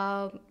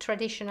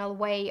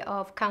way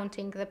of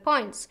counting the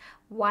points.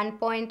 1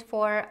 point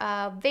for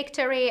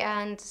victory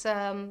and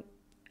a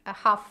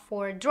half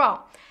for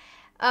draw.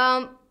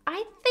 I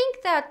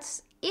think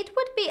that it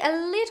would be a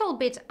little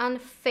bit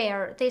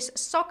unfair, this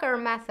soccer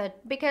method,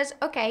 because,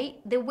 okay,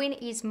 the win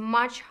is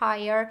much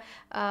higher.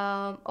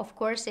 Of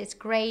course, it's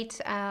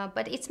great,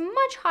 but it's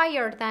much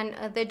higher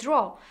than the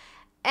draw.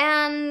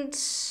 And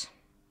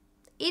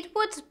it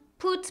would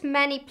put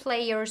many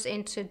players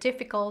into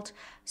difficult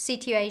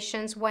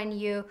situations when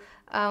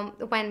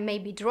when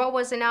maybe draw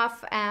was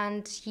enough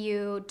and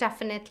you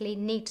definitely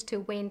need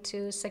to win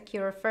to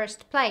secure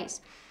first place.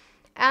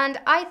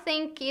 And I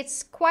think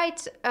it's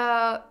quite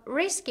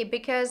risky,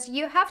 because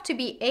you have to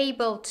be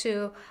able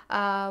to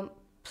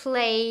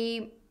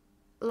play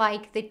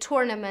like the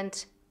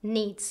tournament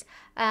needs.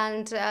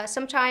 And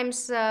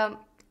sometimes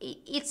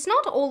it's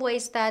not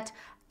always that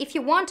if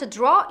you want a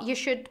draw, you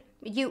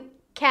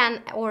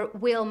can or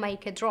will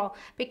make a draw,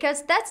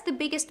 because that's the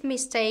biggest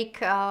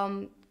mistake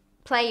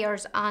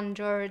players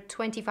under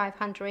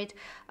 2500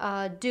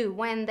 do.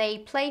 When they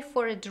play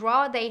for a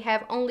draw, they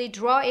have only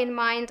draw in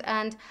mind,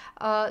 and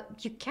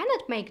you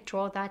cannot make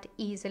draw that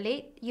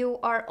easily. You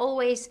are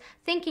always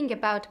thinking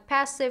about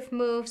passive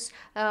moves,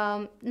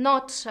 no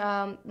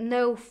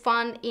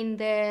fun in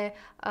the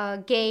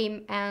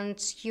game,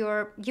 and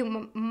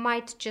you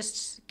might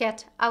just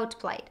get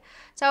outplayed.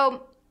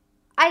 So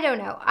I don't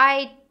know.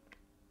 I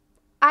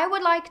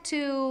would like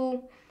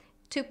to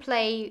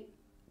play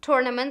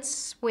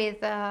tournaments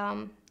with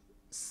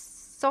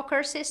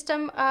soccer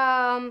system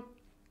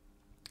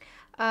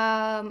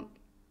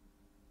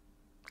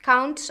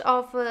count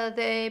of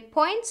the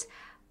points,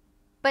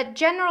 but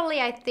generally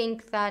I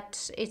think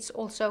that it's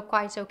also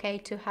quite okay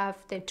to have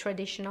the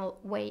traditional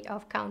way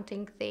of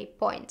counting the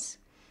points.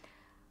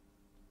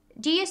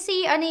 Do you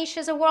see Anish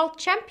as a world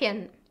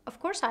champion? Of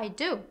course I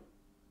do.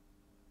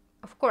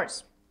 Of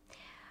course.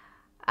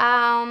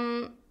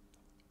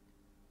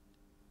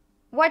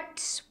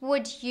 What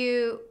would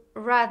you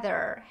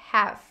rather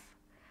have?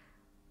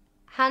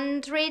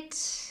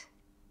 100K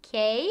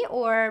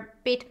or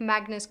beat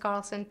Magnus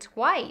Carlsen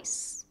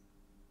twice?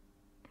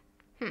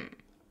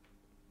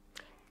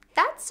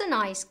 That's a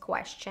nice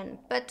question,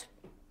 but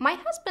my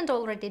husband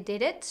already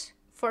did it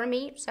for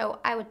me, so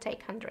I would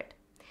take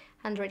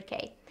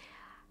 100K.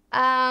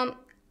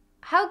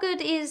 How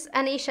good is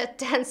Anish at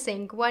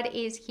dancing? What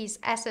is his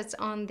assets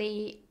on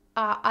the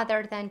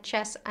other than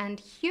chess and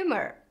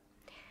humor?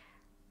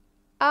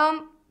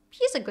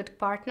 He's a good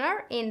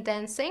partner in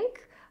dancing,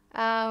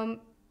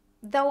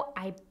 though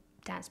I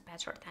dance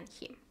better than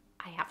him.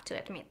 I have to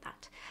admit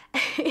that.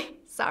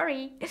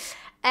 Sorry.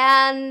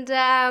 And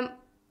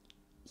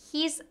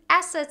his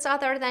assets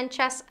other than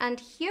chess and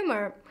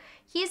humor.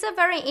 He's a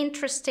very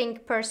interesting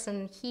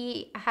person.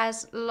 He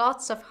has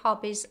lots of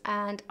hobbies,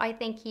 and I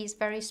think he's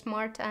very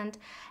smart and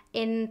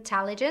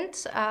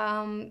intelligent.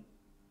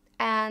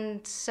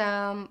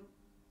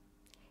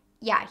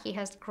 Yeah, he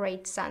has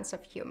great sense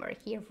of humor.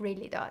 He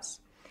really does.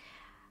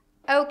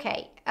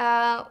 Okay,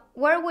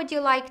 where would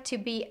you like to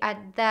be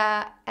at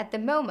the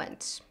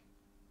moment?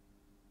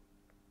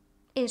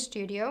 In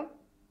studio,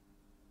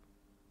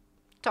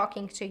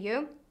 talking to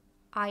you.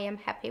 I am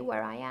happy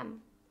where I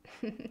am.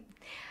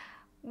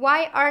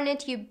 Why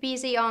aren't you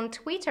busy on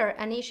Twitter?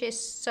 Anish is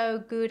so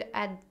good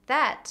at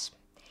that.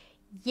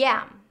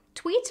 Yeah,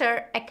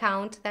 Twitter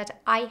account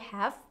that I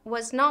have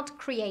was not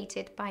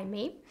created by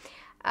me.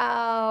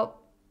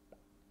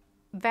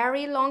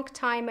 Very long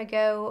time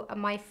ago,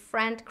 my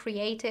friend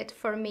created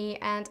for me,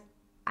 and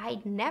I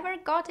never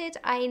got it,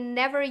 I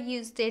never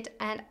used it,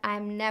 and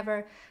I'm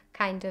never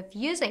kind of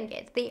using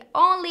it. The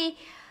only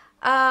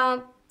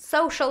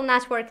social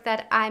network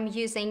that I'm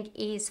using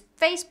is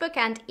Facebook,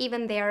 and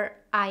even there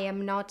I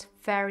am not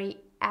very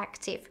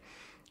active.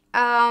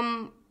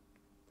 I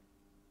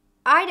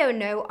don't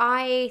know,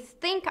 I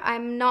think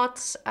I'm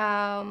not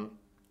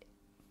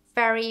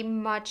very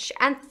much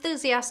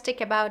enthusiastic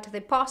about the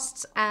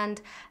posts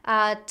and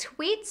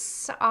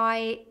tweets.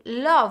 I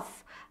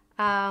love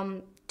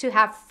to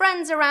have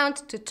friends around,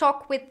 to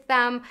talk with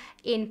them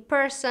in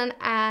person,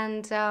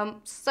 and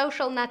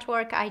social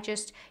network I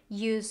just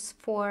use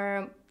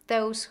for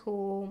those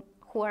who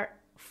are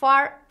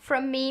far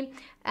from me,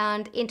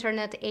 and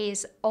internet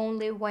is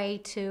only way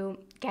to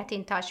get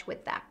in touch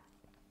with them.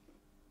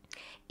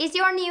 Is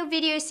your new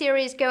video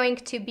series going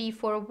to be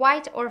for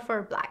white or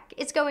for black?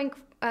 It's going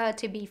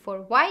to be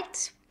for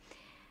white.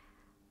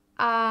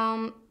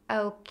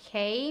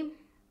 Okay.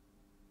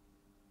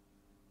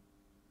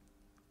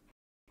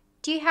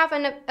 Do you have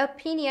an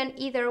opinion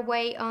either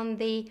way on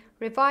the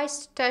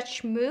revised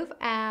touch move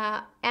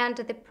and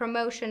the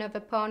promotion of a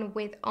pawn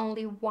with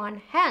only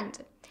one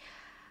hand?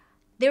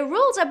 The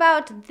rules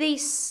about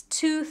these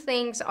two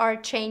things are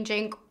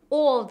changing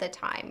all the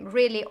time,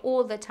 really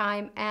all the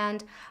time,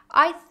 and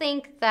I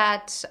think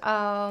that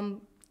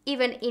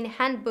even in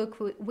handbook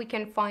we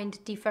can find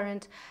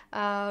different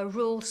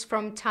rules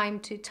from time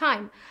to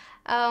time.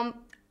 I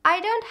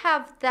don't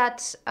have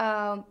that,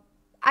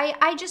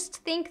 I just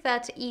think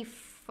that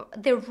if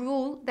the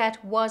rule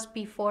that was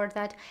before,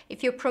 that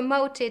if you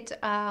promote it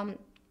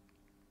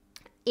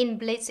in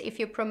Blitz, if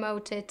you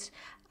promote it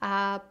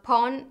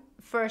pawn,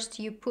 first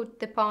you put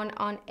the pawn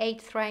on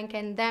 8th rank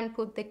and then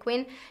put the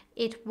queen,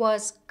 it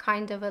was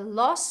kind of a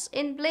loss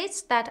in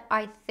Blitz that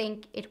I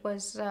think it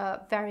was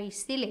very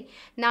silly.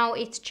 Now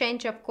it's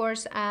changed, of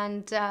course,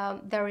 and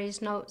there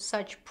is no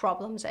such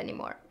problems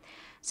anymore.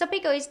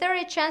 Sopiko, is there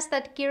a chance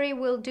that Giri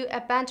will do a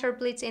Banter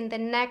Blitz in the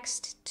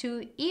next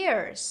 2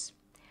 years?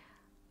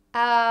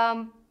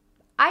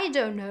 I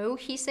don't know,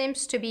 he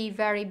seems to be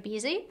very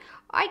busy.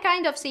 I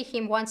kind of see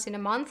him once in a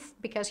month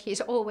because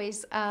he's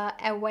always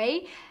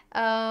away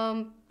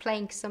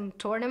playing some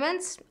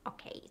tournaments.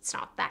 Okay, it's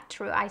not that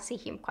true, I see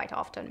him quite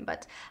often,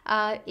 but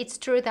it's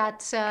true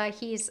that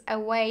he's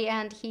away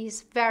and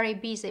he's very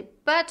busy.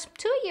 But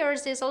 2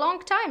 years is a long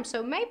time,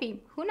 so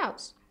maybe, who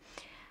knows.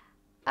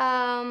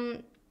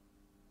 I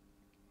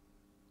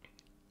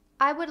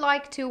would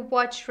like to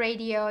watch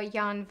Radio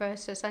Jan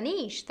versus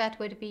Anish, that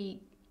would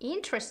be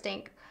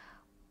interesting.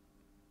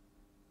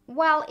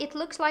 Well, it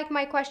looks like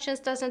my questions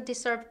doesn't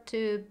deserve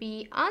to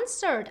be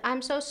answered.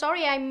 I'm so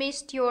sorry I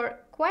missed your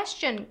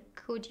question.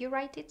 Could you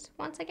write it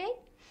once again?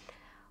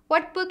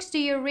 What books do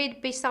you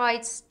read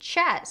besides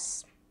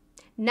chess?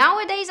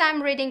 Nowadays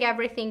I'm reading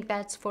everything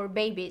that's for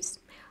babies.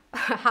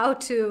 How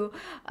to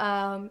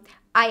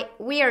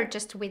we are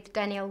just with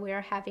Daniel, we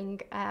are having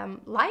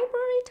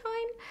library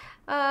time.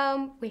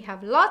 We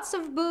have lots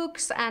of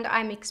books and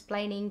I'm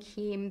explaining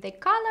him the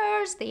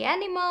colors, the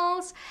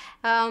animals,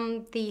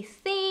 the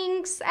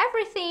things,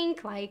 everything,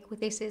 like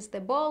this is the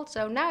ball.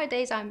 So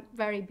nowadays I'm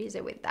very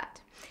busy with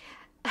that.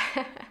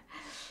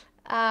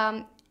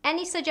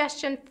 Any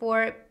suggestion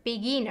for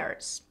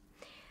beginners?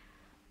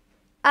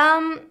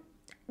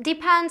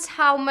 Depends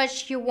how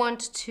much you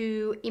want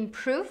to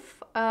improve.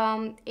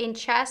 In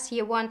chess,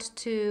 you want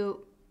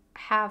to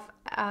have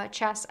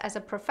chess as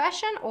a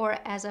profession or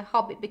as a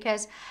hobby,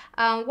 because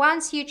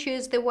once you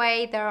choose the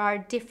way, there are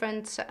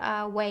different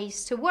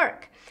ways to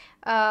work.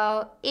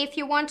 If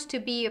you want to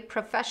be a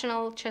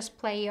professional chess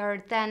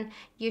player, then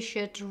you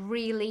should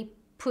really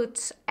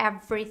put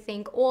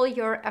everything, all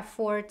your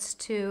efforts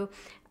to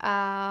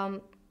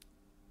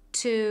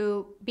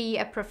be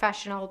a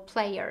professional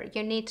player.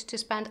 You need to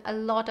spend a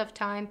lot of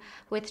time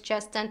with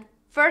chess. And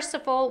first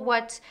of all,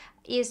 what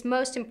is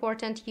most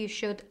important, you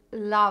should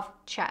love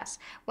chess.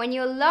 When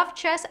you love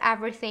chess,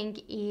 everything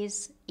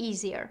is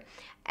easier.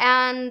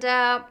 And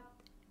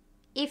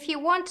if you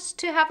want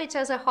to have it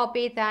as a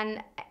hobby,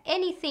 then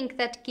anything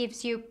that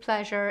gives you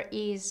pleasure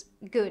is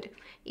good.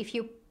 If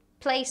you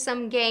play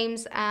some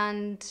games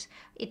and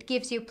it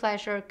gives you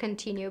pleasure,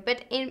 continue.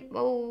 But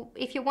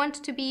if you want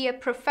to be a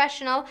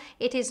professional,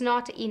 it is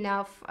not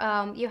enough.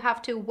 You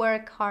have to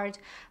work hard.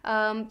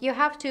 You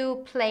have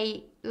to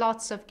play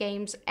lots of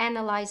games,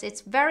 analyze.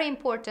 It's very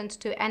important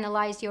to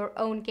analyze your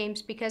own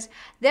games, because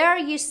there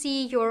you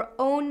see your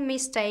own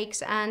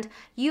mistakes and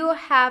you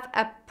have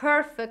a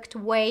perfect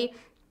way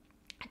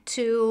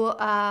to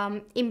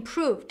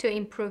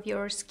improve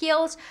your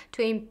skills,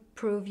 to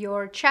improve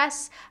your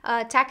chess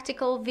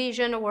tactical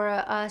vision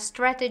or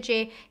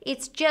strategy.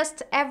 It's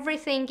just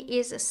everything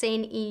is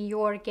seen in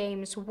your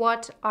games.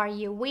 What are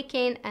you weak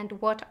in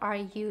and what are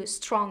you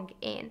strong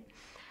in?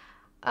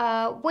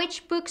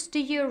 Which books do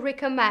you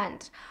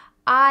recommend?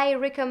 I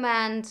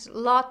recommend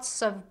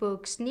lots of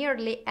books,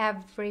 nearly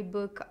every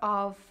book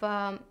of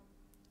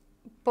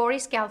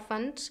Boris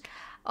Gelfand,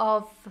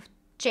 of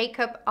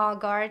Jacob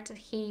Aagaard.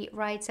 He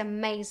writes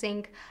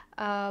amazing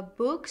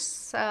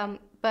books,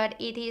 but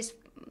it is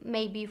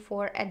maybe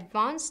for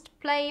advanced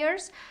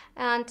players.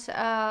 And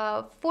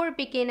for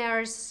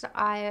beginners,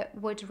 I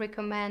would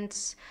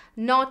recommend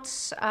not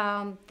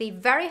the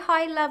very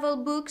high level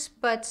books,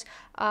 but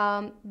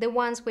the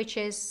ones which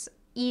is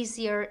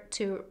easier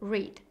to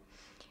read.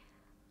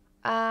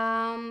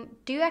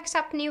 Do you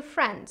accept new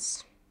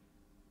friends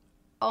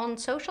on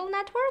social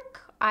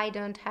network? I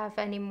don't have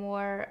any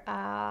more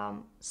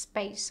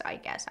space, I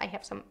guess. I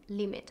have some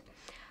limit.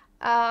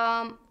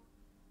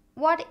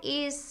 What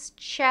is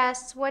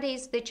chess? What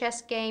is the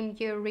chess game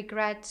you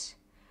regret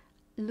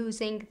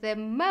losing the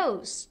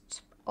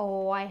most?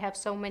 Oh, I have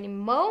so many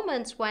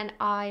moments when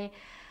I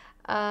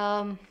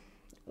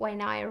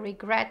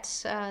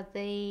regret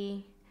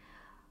the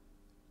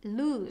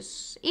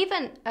lose,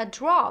 even a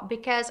draw,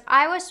 because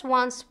I was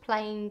once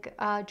playing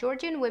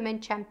Georgian Women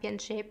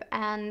Championship,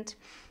 and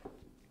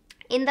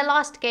in the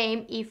last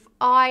game, if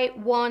I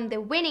won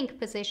the winning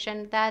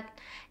position, that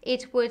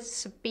it would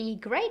be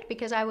great,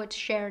 because I would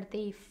share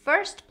the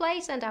first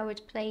place and I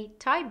would play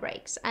tie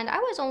breaks. And I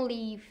was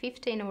only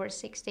 15 or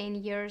 16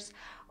 years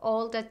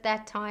old at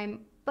that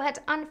time. But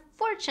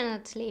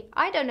unfortunately,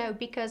 I don't know,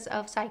 because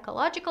of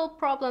psychological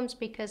problems,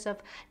 because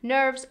of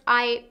nerves,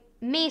 I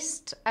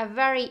missed a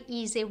very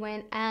easy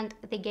win and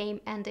the game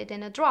ended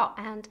in a draw.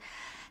 And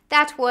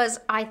that was,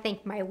 I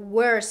think, my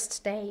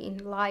worst day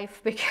in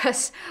life,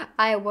 because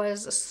I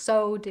was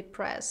so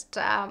depressed.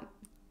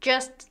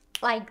 Just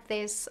like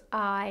this,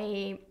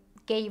 I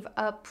gave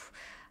up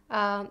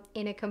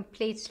in a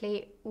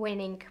completely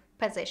winning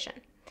position.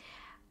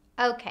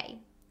 Okay.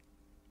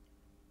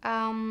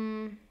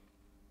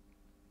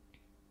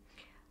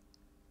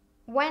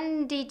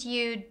 When did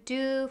you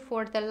do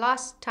for the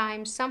last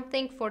time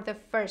something for the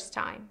first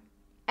time?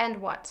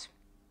 And what?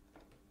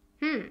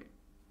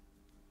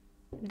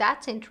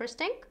 That's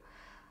interesting.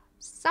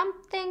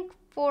 Something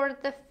for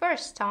the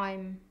first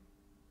time.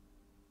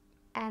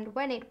 And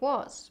when it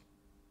was?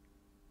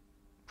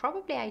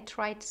 Probably I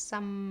tried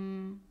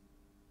some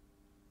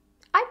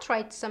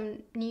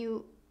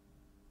new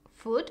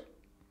food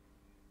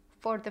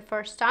for the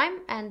first time,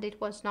 and it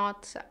was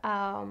not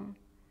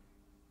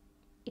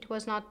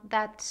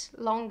that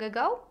long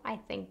ago. I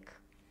think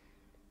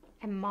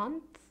a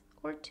month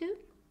or two.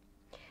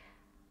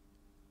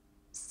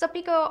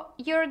 Sopiko,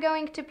 you're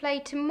going to play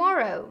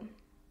tomorrow.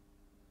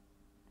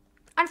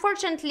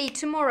 Unfortunately,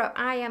 tomorrow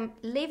I am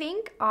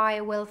leaving.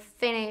 I will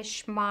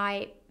finish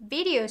my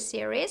video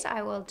series.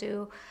 I will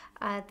do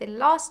the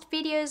last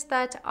videos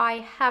that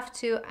I have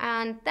to,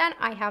 and then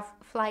I have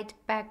flight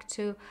back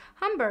to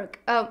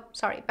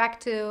back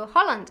to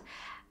Holland.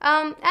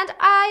 And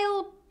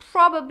I'll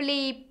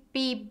probably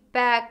be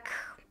back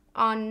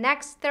on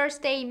next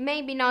Thursday,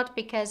 maybe not,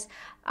 because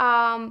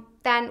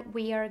then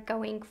we are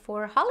going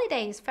for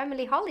holidays,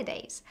 family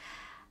holidays.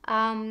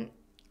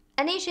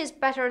 Anish is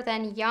better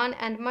than Jan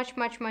and much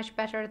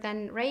better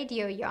than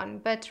Radio Jan,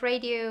 but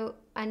Radio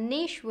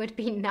Anish would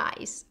be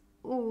nice.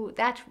 Ooh,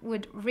 that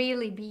would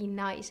really be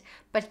nice.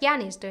 But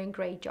Jan is doing a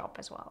great job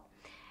as well.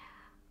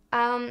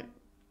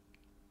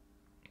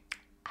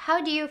 How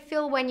do you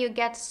feel when you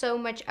get so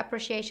much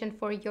appreciation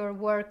for your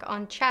work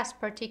on chess,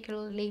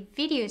 particularly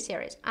video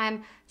series?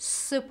 I'm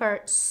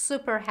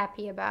super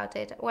happy about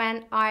it.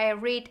 When I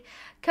read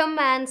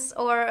comments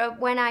or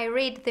when I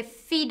read the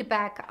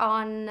feedback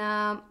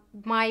on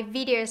my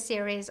video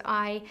series,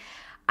 I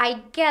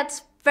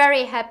get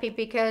very happy,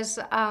 because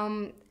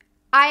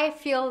I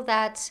feel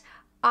that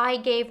I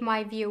gave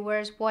my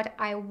viewers what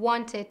I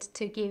wanted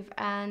to give,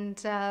 and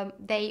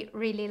they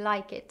really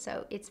like it.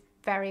 So it's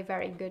very,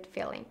 very good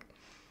feeling.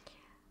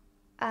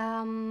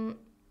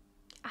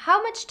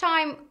 How much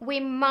time we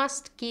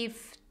must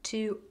give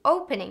to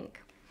opening?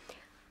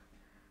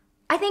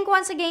 I think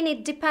once again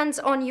it depends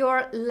on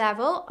your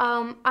level.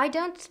 I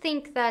don't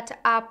think that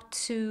up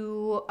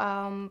to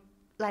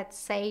let's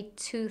say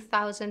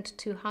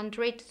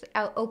 2,200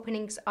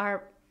 openings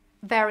are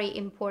very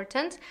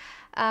important.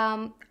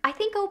 I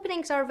think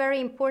openings are very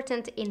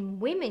important in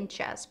women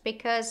chess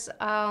because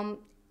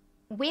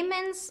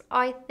women's,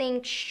 I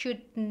think,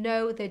 should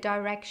know the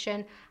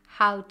direction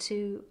how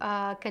to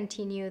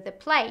continue the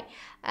play.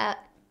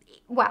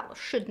 Well,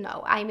 should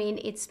know. I mean,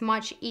 it's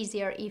much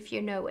easier if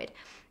you know it.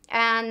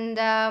 And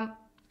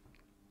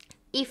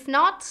if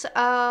not,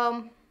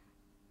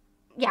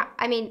 yeah,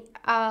 I mean,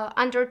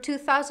 under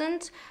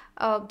 2,000,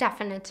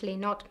 definitely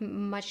not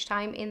much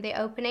time in the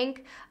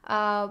opening.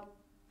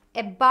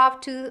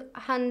 Above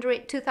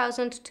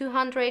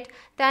 2,200,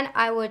 then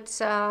I would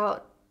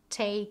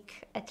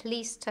take at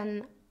least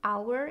an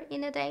hour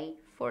in a day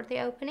for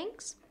the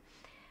openings.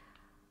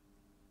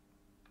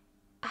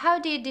 How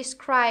do you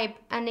describe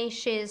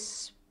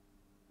Anish's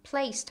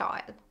play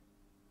style?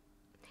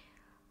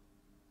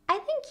 I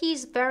think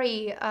he's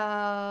very,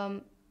 how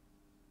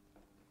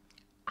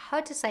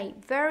to say,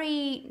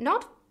 very,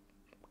 not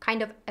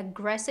kind of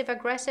aggressive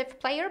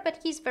player, but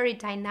he's very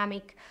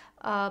dynamic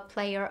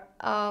player.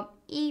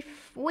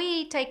 If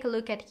we take a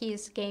look at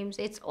his games,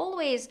 it's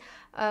always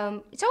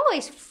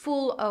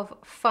full of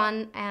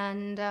fun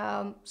and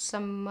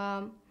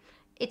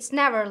it's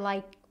never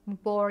like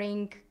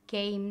boring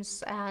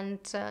games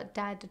and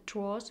dead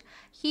draws.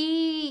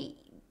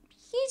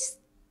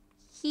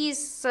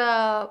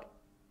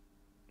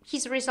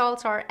 His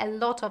results are a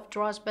lot of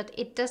draws, but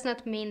it does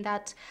not mean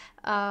that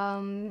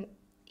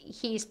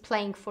he's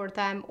playing for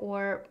them,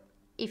 or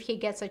if he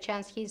gets a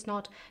chance, he's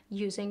not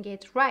using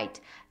it right.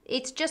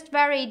 It's just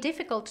very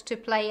difficult to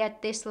play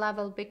at this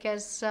level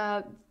because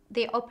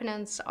the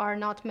opponents are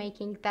not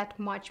making that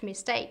much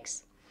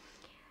mistakes.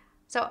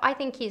 So I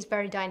think he's a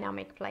very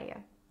dynamic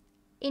player.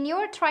 In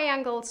your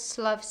Triangles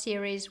Love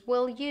series,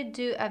 will you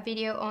do a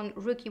video on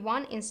Rook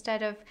e1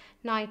 instead of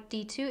Knight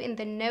d2 in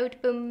the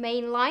Noteboom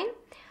main line?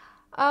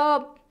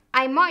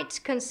 I might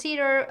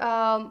consider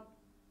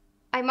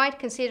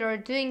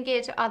doing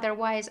it.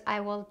 Otherwise,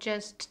 I will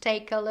just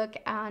take a look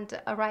and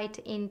write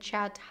in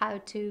chat how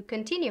to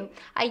continue.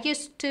 I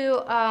used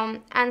to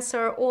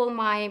answer all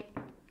my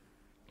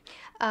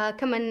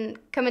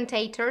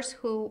commentators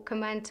who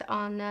comment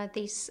on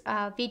this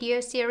video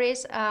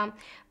series.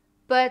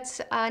 But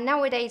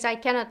nowadays I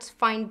cannot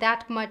find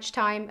that much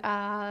time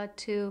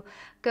to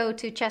go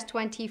to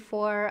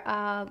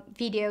Chess24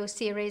 video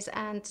series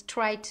and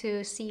try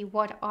to see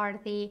what are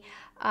the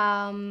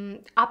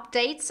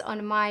updates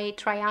on my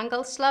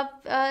Triangles Love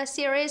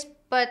series.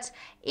 But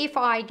if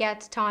I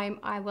get time,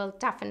 I will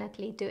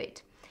definitely do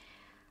it.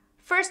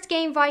 First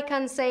game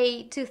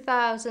Vaikanse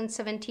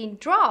 2017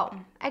 draw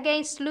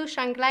against Lu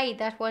Shanglei.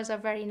 That was a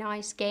very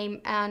nice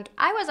game and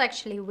I was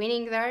actually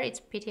winning there. It's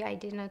pity I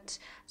did not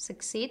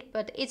succeed,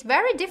 but it's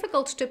very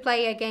difficult to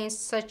play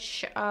against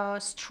such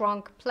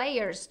strong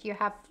players. You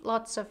have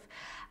lots of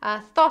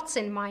thoughts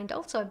in mind,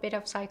 also a bit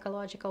of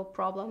psychological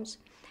problems.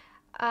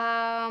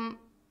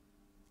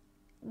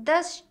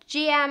 Does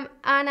GM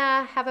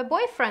Anna have a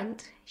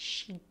boyfriend?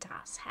 She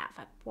does have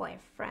a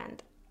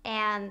boyfriend,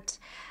 and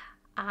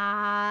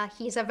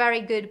he's a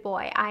very good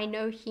boy. I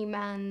know him,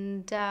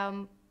 and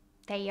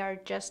they are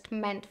just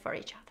meant for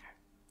each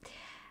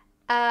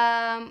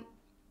other.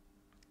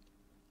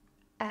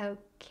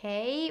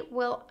 Okay,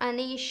 will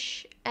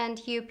Anish and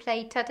you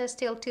play Tata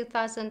Steel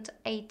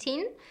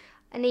 2018?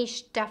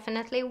 Anish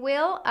definitely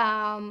will,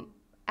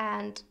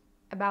 and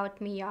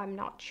about me, I'm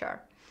not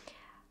sure.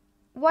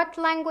 What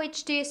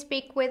language do you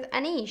speak with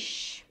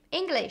Anish?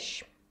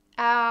 English.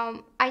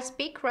 I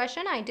speak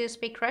Russian. I do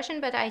speak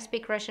Russian, but I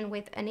speak Russian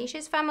with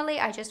Anish's family.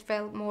 I just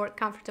feel more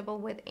comfortable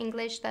with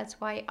English. That's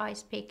why I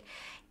speak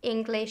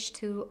English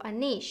to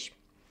Anish.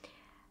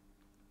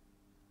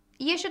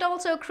 You should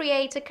also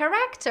create a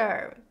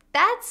character.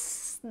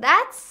 That's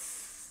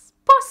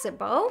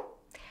possible.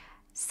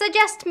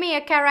 Suggest me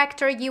a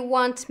character you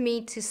want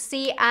me to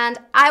see, and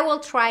I will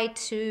try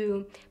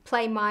to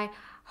play my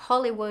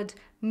Hollywood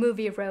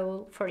movie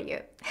role for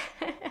you.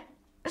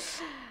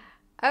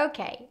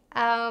 Okay,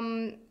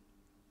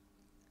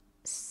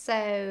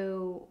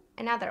 so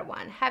another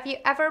one. Have you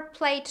ever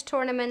played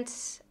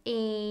tournaments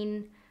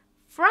in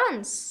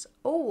France?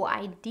 Oh,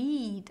 I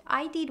did.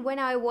 I did when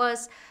I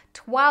was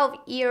 12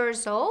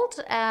 years old.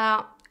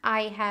 I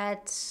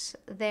had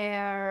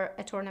there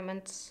a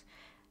tournament.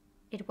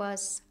 It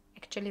was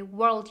actually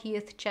World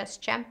Youth Chess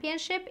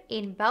Championship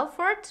in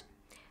Belfort.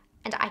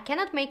 And I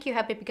cannot make you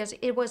happy because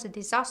it was a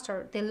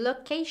disaster. The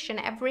location,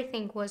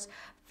 everything was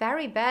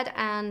very bad,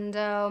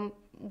 and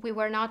we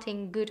were not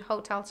in good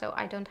hotel, so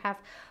I don't have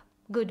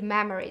good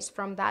memories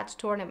from that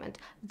tournament.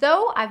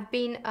 Though I've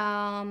been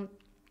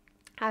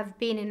I've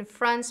been in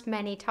France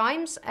many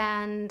times,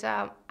 and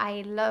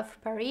I love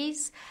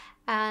Paris,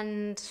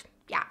 and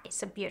yeah,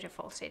 it's a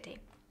beautiful city.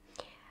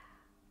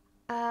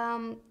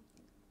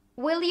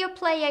 Will you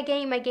play a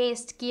game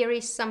against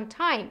Giri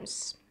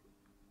sometimes?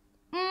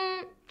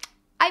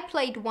 I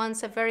played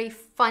once a very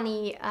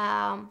funny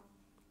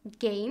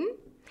game.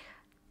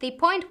 The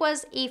point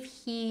was,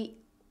 if he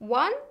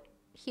won,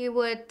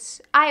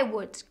 I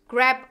would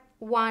grab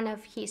one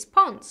of his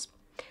pawns.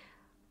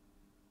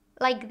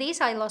 Like this,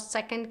 I lost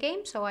second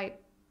game, so I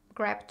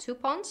grabbed 2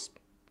 pawns.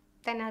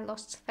 Then I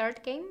lost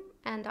third game,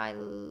 and I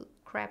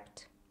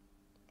grabbed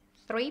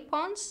 3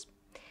 pawns.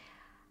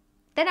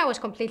 Then I was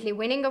completely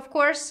winning, of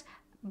course,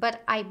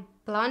 but I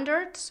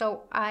blundered,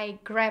 so I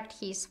grabbed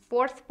his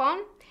 4th pawn,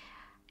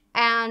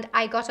 and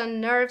I got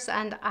on nerves,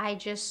 and I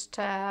just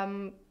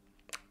went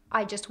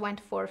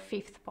for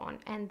 5th pawn,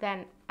 and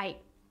then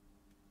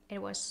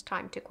it was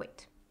time to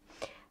quit.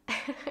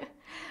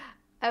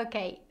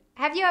 Okay.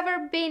 Have you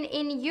ever been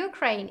in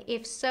Ukraine?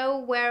 If so,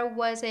 where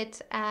was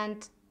it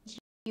and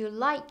you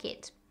like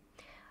it?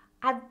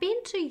 I've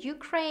been to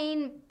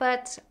Ukraine,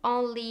 but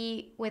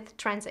only with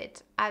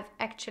transit. I've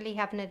actually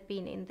haven't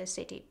been in the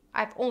city.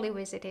 I've only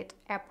visited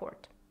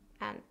airport,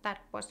 and that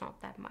was not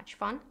that much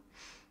fun.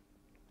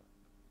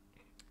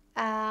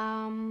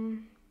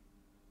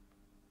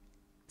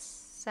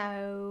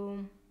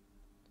 So,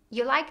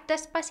 you like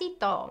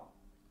Despacito?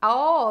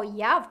 Oh,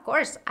 yeah, of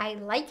course, I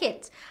like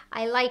it.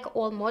 I like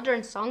all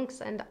modern songs,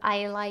 and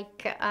I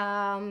like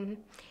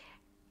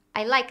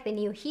the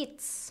new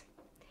hits.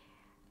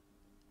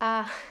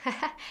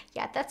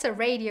 Yeah, that's a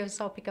radio,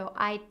 Sopiko.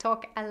 I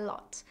talk a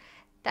lot.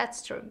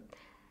 That's true.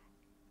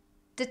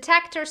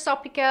 Detector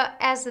Sopiko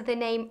as the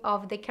name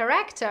of the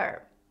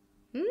character.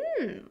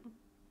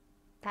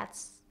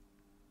 That's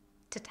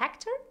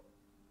detector?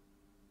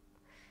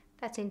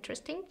 That's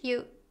interesting.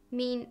 You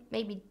mean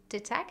maybe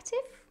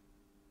detective?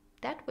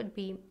 That would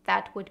be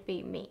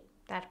me.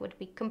 That would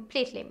be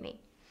completely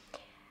me.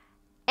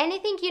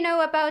 Anything you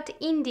know about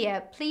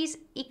India, please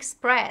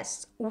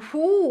express.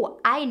 Ooh,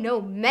 I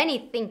know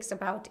many things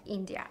about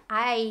India.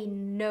 I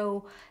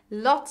know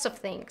lots of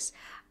things.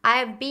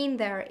 I've been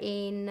there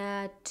in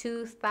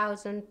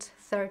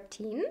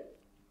 2013,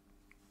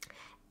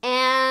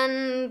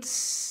 and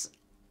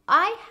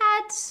I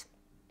had,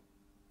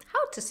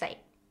 how to say?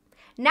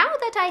 Now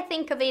that I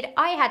think of it,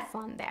 I had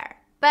fun there.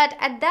 But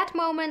at that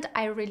moment,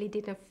 I really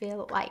didn't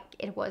feel like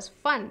it was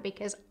fun,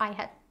 because I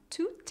had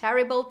 2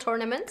 terrible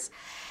tournaments,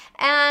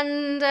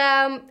 and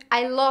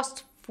I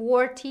lost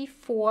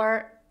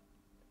 44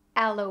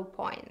 elo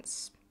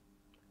points.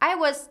 I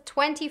was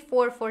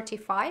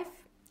 24-45,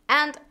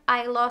 and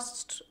I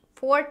lost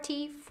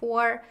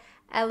 44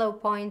 elo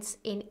points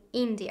in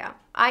India.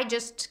 I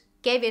just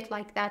gave it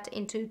like that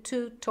into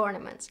 2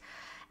 tournaments.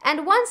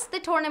 And once the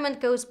tournament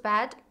goes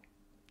bad,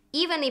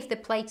 even if the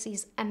place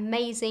is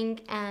amazing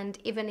and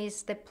even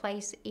if the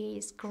place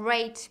is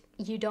great,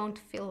 you don't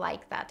feel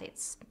like that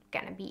it's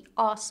gonna be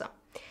awesome.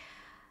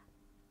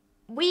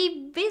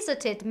 We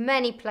visited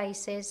many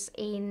places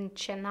in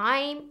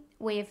Chennai.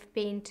 We've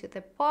been to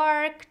the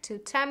park, to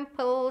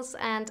temples,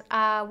 and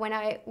when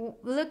I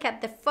look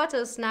at the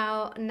photos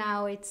now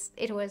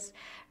it was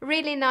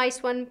really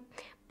nice one.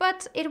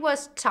 But it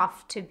was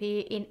tough to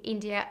be in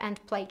India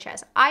and play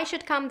chess. I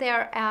should come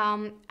there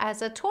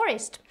as a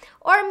tourist.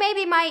 Or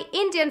maybe my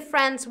Indian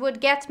friends would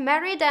get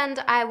married and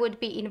I would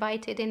be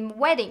invited in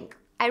wedding.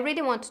 I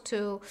really want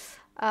to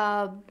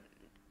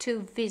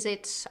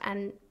visit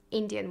an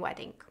Indian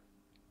wedding.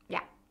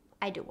 Yeah,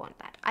 I do want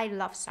that. I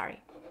love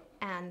sari.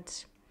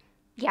 And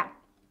yeah,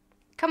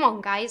 come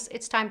on guys,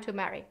 it's time to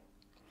marry.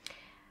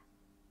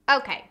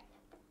 Okay,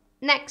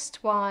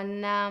 next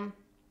one.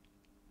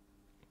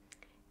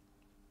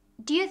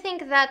 Do you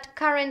think that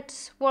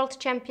current World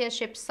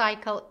Championship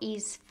cycle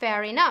is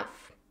fair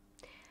enough?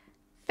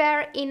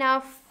 Fair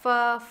enough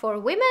for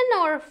women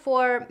or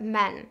for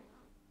men?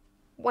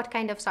 What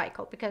kind of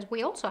cycle? Because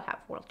we also have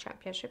World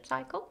Championship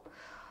cycle.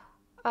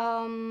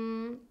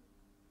 For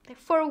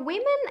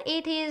women,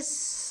 it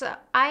is,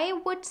 I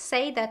would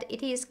say that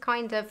it is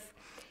kind of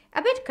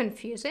a bit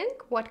confusing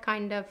what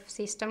kind of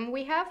system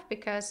we have,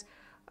 because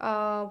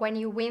when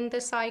you win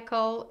the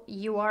cycle,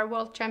 you are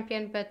world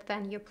champion, but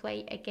then you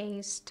play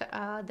against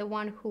the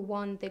one who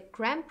won the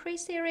Grand Prix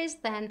series,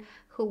 then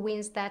who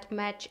wins that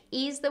match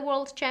is the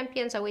world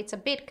champion, so it's a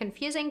bit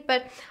confusing.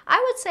 But I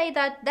would say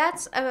that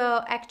that's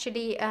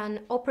actually an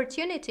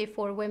opportunity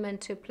for women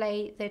to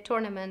play the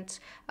tournament,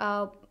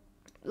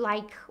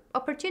 like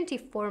opportunity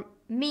for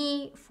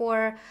me,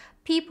 for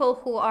people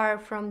who are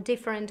from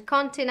different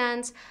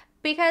continents.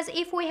 Because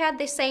if we had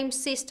the same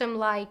system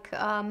like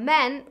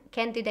men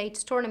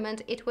candidates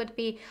tournament, it would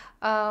be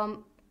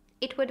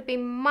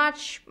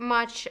much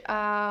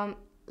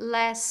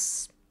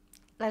less,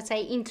 let's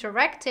say,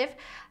 interactive,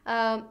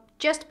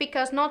 just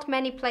because not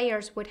many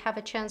players would have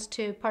a chance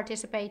to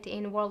participate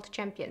in World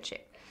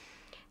Championship.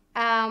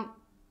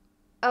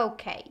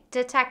 Okay,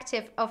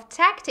 Detective of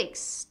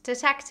Tactics.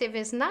 Detective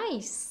is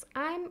nice.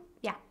 I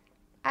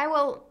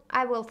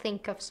will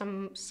think of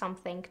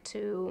something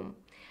to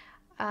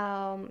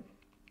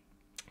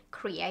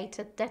create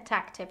a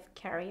detective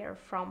career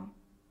from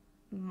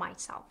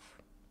myself.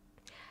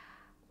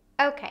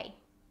 Okay.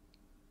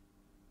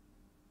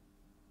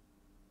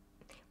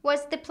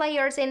 Was the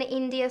players in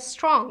India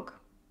strong?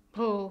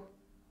 Oh,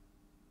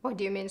 what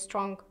do you mean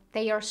strong?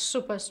 They are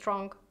super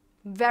strong.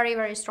 Very,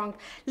 very strong.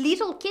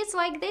 Little kids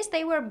like this,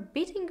 they were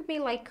beating me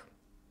like,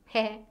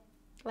 heh,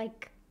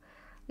 like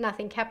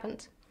nothing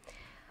happened.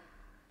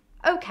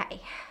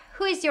 Okay,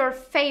 who is your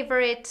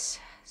favorite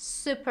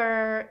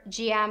super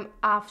GM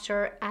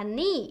after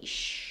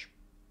Anish?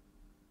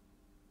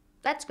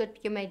 That's good,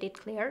 you made it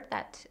clear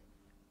that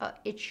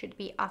it should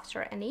be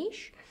after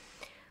Anish.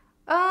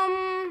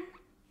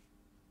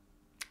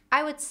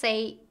 I would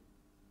say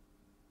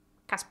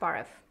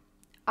Kasparov.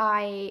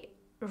 I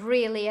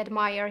really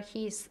admire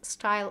his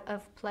style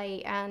of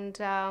play, and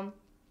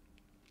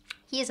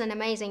he is an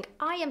amazing.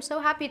 I am so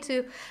happy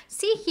to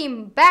see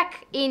him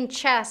back in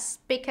chess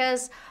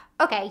because,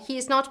 okay,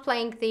 he's not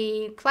playing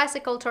the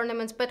classical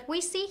tournaments, but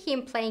we see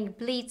him playing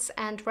Blitz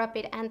and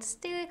Rapid, and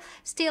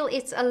still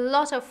it's a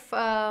lot of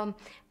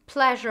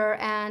pleasure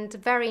and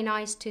very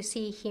nice to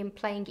see him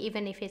playing,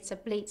 even if it's a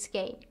Blitz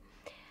game.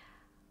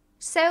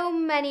 So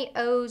many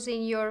O's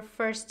in your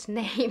first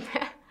name.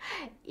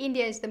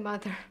 India is the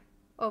mother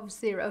of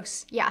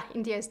zeros. Yeah,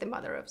 India is the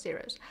mother of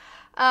zeros.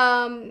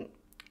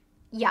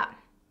 Yeah,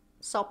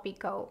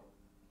 Sopiko.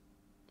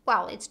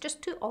 Well, it's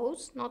just 2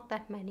 O's, not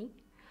that many.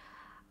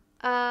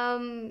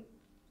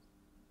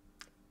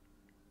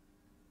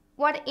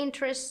 What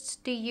interests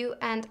do you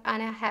and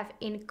Anna have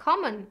in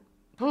common?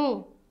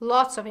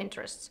 Lots of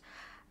interests.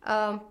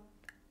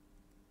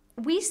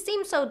 We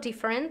seem so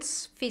different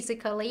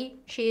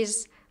physically.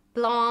 She's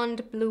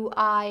blonde, blue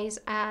eyes,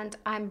 and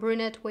I'm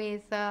brunette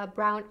with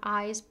brown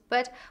eyes,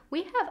 but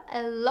we have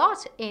a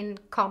lot in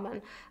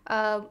common.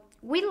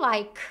 We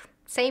like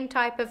same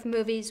type of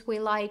movies, we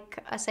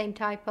like same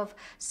type of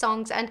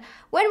songs, and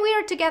when we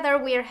are together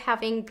we're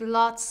having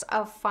lots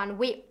of fun.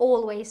 We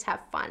always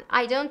have fun.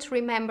 I don't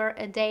remember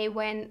a day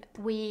when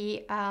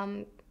we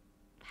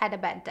had a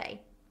bad day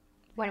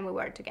when we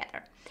were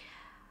together.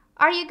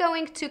 Are you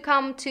going to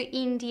come to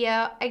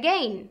India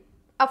again?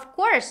 Of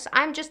course,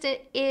 I'm just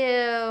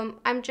waiting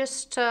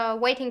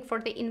for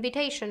the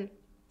invitation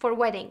for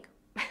wedding.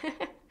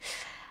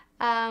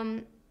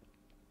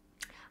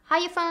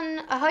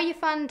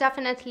 Hayufan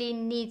definitely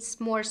needs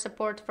more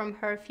support from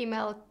her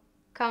female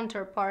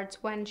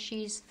counterparts when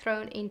she's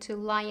thrown into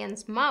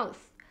lion's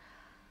mouth.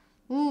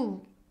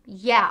 Ooh,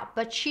 yeah,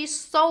 but she's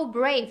so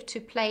brave to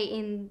play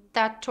in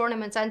that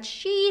tournament, and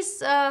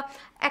she's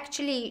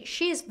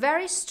she's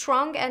very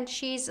strong, and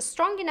she's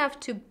strong enough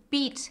to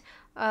beat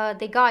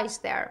the guys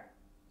there.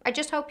 I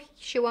just hope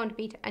she won't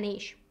beat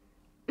Anish.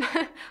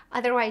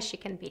 Otherwise, she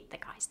can beat the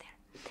guys there.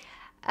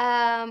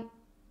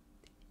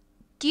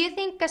 Do you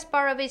think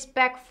Kasparov is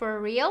back for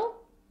real?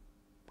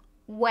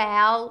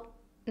 Well,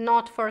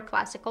 not for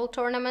classical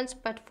tournaments,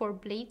 but for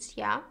Blitz,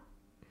 yeah.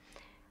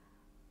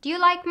 Do you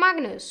like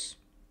Magnus?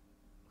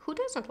 Who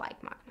doesn't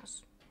like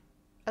Magnus?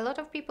 A lot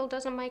of people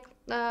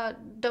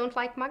don't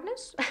like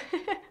Magnus?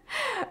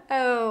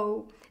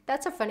 Oh,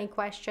 that's a funny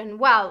question.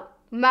 Well,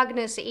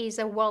 Magnus is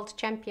a world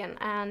champion,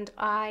 and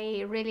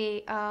I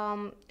really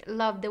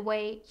love the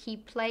way he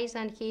plays,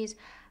 and he's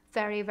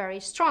very, very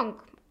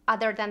strong.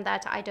 Other than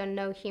that, I don't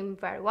know him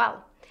very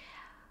well.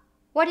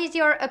 What is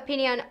your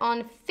opinion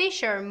on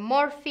Fischer,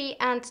 Morphy,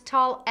 and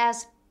Tal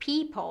as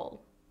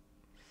people?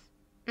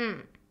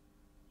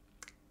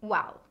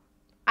 Well,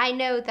 I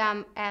know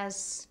them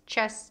as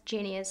chess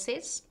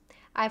geniuses.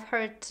 I've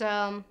heard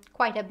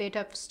quite a bit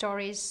of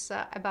stories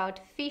about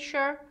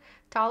Fischer,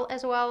 Tal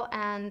as well,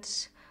 and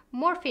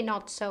Morphy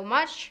not so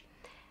much.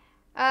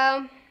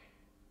 What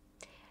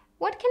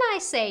can I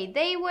say?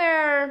 They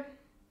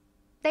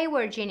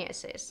were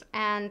geniuses,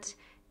 and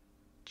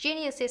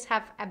geniuses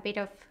have a bit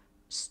of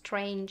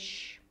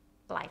strange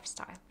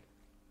lifestyle.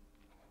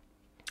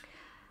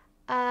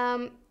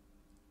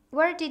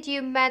 Where did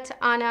you met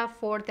Anna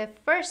for the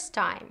first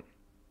time?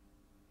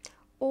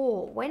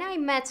 Oh, when I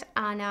met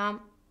Anna,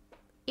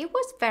 it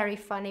was very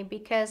funny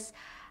because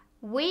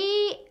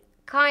we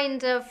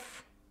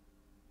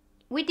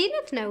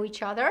didn't know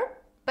each other,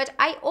 but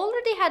I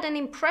already had an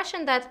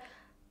impression that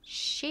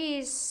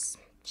she's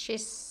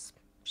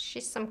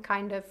some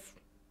kind of,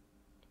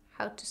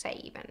 how to say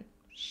even,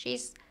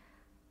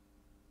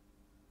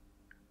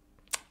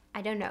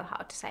 I don't know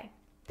how to say.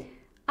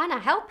 Anna,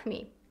 help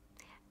me.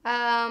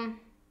 I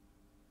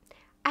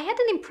had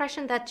an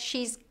impression that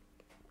she's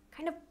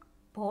kind of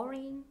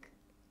boring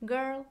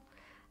girl.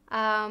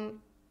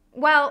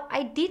 Well,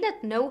 I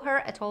didn't know her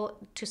at all.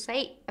 To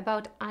say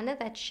about Anna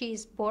that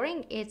she's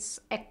boring, it's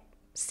a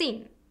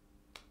sin.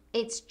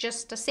 It's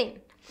just a sin.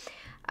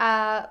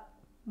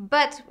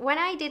 But when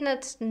I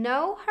didn't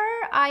know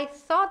her, I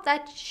thought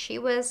that she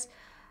was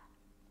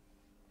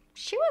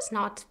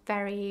not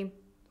very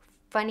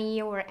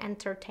funny or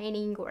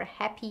entertaining or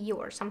happy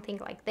or something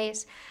like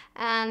this.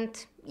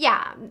 And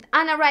yeah,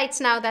 Anna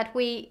writes now that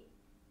we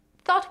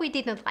thought we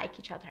didn't like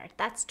each other.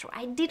 That's true.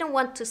 I didn't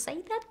want to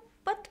say that,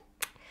 but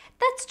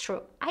That's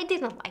true. I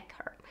didn't like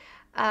her.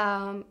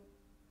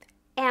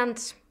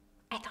 And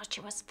I thought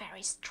she was a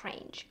very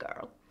strange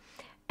girl.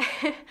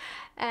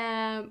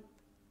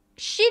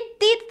 She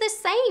did the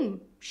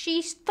same.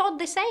 She thought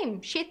the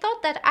same. She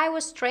thought that I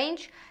was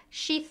strange.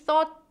 She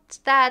thought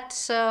that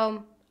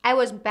I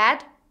was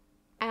bad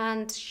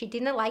and she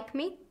didn't like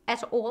me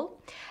at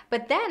all.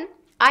 But then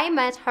I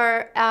met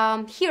her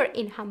here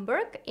in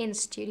Hamburg in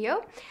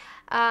studio.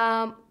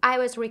 I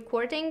was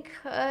recording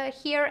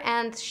here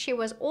and she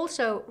was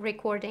also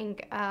recording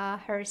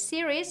her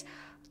series.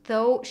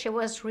 Though she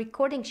was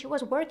recording, she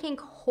was working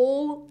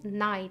whole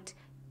night.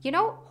 You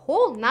know,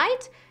 whole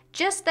night?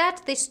 Just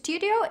that the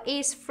studio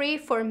is free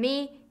for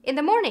me in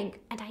the morning.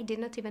 And I did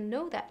not even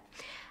know that.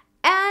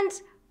 And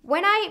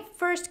when I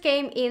first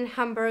came in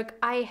Hamburg,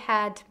 I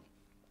had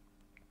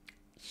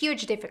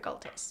huge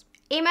difficulties.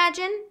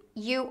 Imagine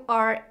you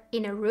are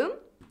in a room,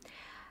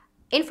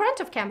 in front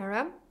of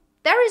camera,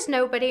 there is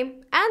nobody,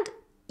 and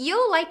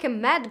you, like a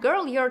mad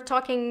girl, you're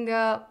talking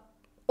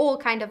all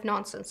kind of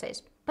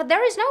nonsenses. But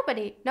there is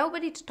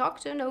nobody to talk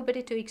to,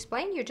 nobody to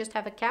explain. You just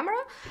have a camera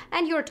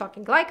and you're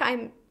talking like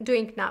I'm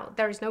doing now.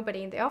 There is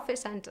nobody in the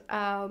office and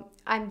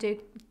I'm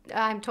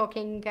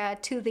talking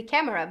to the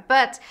camera,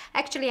 but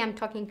actually I'm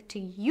talking to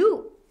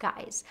you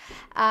guys.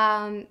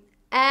 And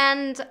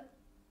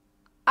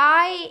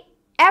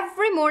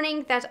every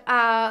morning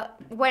that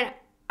when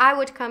I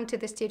would come to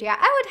the studio,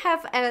 I would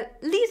have a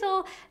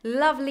little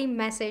lovely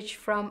message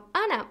from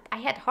Anna. I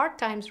had hard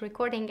times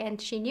recording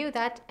and she knew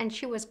that, and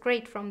she was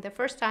great from the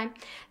first time.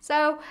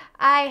 So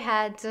I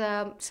had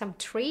some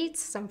treats,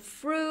 some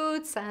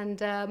fruits and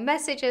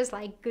messages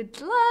like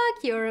good luck,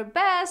 you're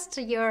best,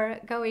 you're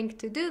going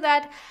to do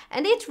that.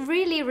 And it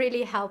really,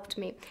 really helped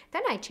me.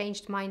 Then I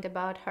changed mind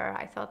about her.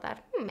 I thought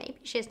that maybe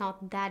she's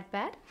not that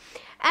bad.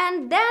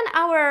 And then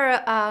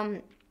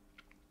our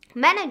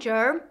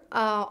manager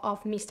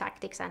of Miss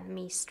Tactics and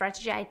Miss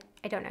Strategy, I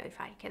don't know if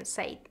I can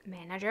say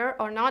manager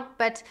or not,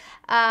 but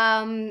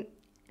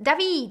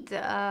David,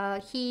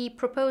 he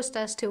proposed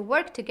us to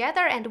work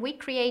together and we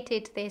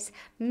created this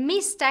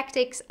Miss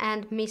Tactics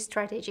and Miss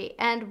Strategy.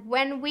 And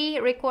when we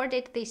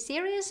recorded this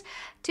series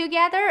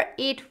together,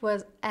 it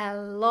was a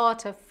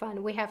lot of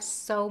fun. We have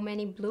so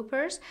many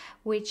bloopers,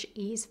 which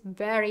is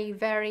very,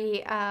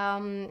 very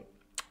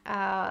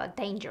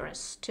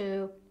dangerous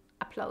to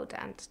upload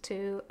and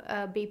to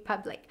be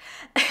public.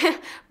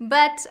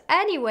 But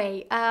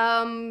anyway,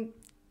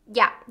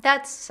 yeah,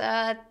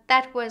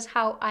 that was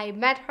how I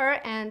met her,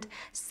 and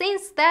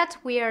since that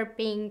we are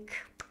being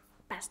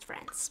best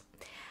friends.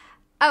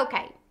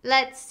 Okay,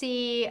 let's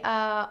see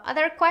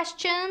other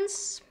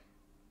questions.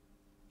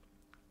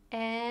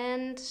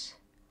 And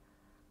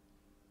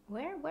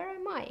where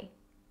am I?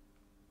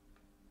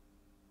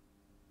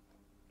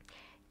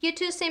 You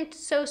two seemed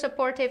so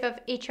supportive of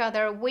each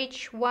other.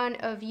 Which one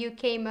of you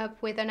came up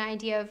with an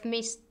idea of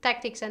Miss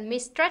Tactics and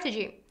Miss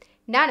Strategy?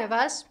 None of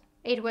us.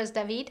 It was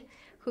David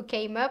who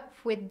came up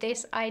with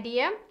this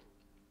idea.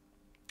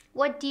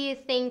 What do you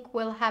think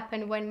will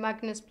happen when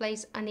Magnus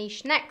plays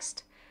Anish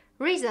next?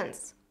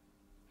 Reasons.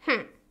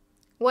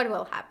 What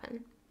will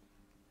happen?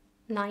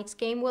 Knight's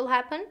game will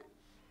happen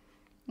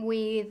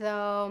with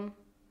a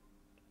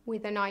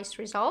nice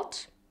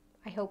result,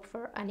 I hope,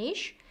 for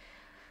Anish.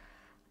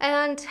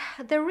 And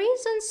the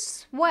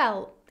reasons,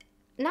 well,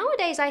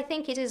 nowadays I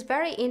think it is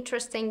very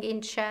interesting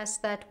in chess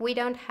that we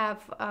don't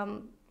have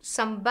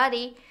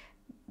somebody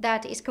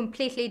that is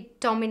completely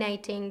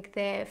dominating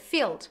the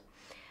field.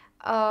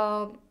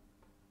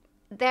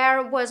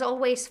 There was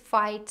always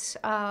fight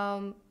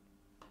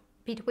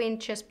between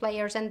chess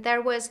players, and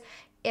there was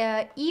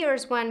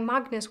years when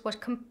Magnus was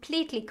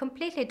completely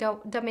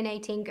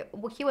dominating.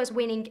 He was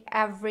winning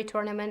every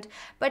tournament.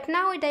 But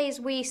nowadays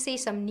we see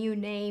some new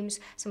names.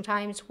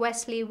 Sometimes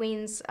Wesley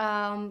wins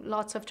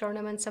lots of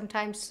tournaments.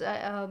 Sometimes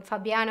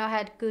Fabiano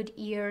had good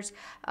years.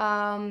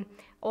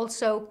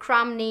 Also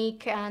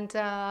Kramnik and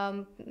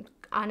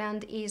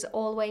Anand is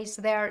always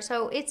there.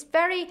 So it's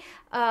very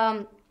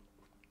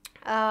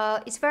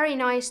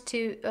nice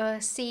to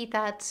see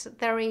that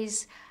there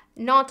is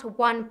not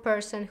one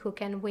person who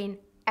can win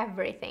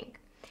everything.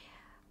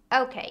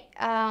 Okay,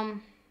 I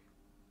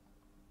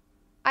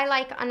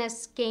like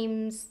Anna's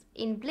games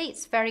in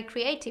Blitz, very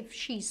creative.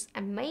 She's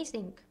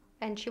amazing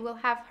and she will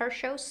have her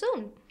show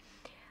soon.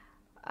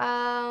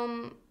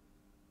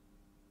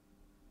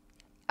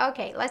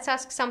 Okay, let's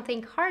ask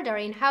something harder.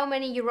 In how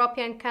many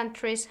European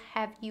countries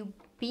have you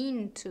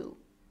been to?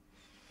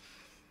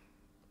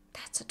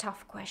 That's a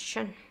tough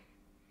question.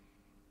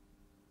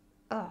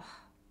 Oh,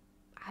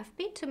 I've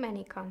been to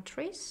many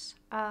countries.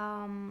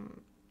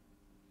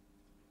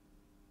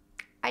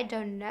 I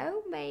don't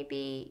know,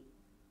 maybe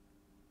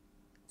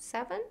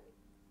 7?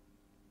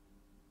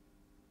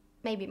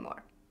 Maybe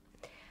more.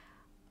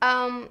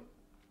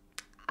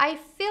 I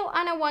feel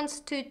Anna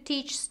wants to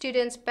teach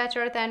students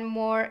better than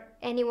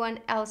anyone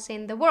else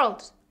in the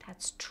world.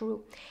 That's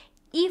true.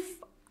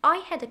 If I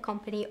had a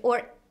company,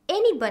 or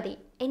anybody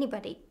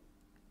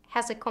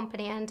has a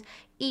company and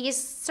is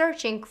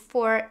searching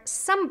for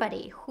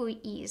somebody who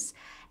is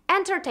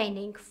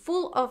entertaining,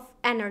 full of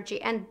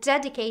energy and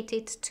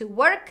dedicated to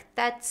work,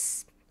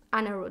 that's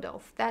Anna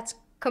Rudolph. That's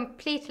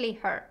completely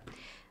her.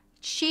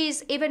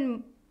 She's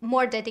even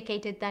more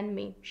dedicated than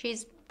me.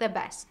 She's the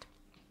best.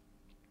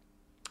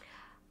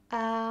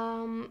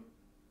 Who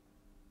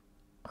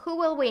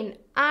will win,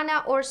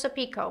 Anna or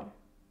Sopiko?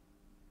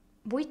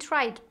 We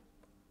tried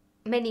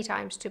many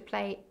times to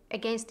play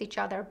against each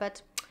other,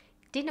 but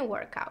it didn't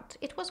work out.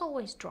 It was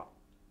always draw.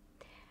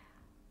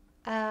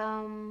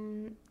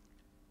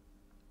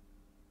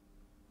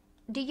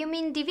 Do you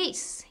mean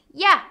Divis?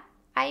 Yeah,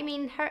 I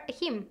mean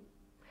him.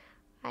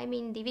 I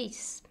mean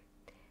Divis.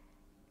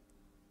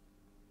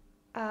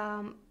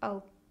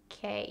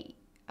 Okay.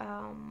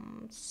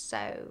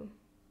 So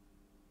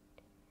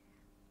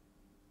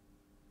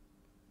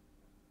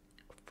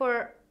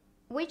for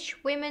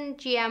which women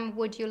GM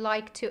would you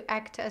like to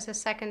act as a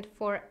second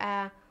for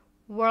a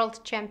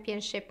World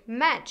Championship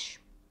match?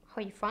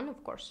 Hoi Fan,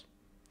 of course.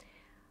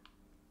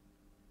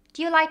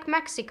 Do you like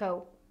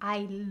Mexico?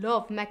 I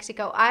love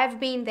Mexico. I've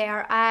been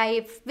there.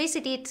 I've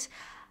visited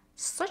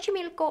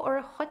Xochimilco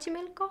or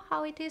Xochimilco,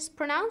 how it is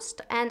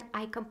pronounced, and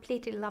I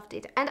completely loved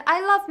it. And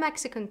I love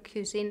Mexican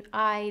cuisine.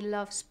 I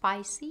love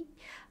spicy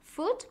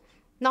food,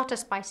 not as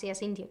spicy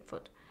as Indian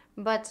food,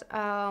 but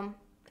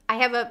I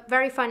have a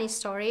very funny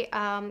story.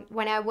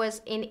 When I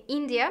was in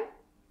India,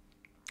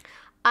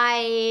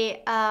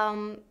 I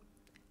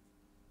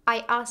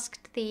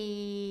asked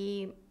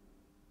the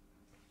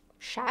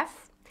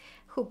chef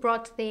who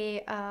brought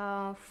the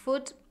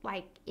food,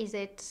 like, is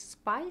it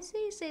spicy?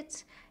 Is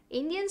it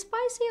Indian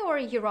spicy or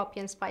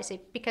European spicy?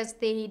 Because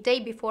the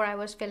day before I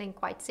was feeling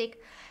quite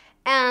sick,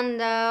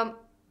 and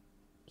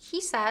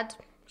he said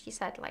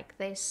like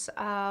this,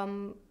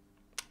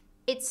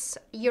 it's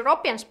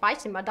European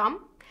spicy,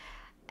 madame.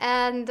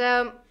 And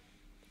I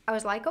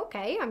was like,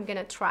 okay, I'm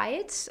gonna try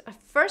it.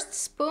 First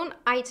spoon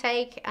I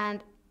take,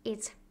 and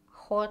it's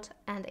hot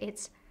and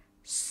it's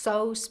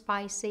so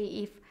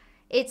spicy.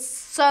 It's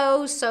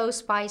so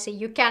spicy,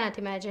 you cannot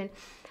imagine.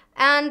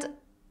 And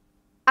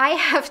I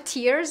have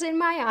tears in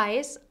my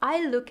eyes.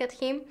 I look at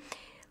him.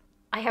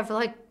 I have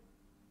like,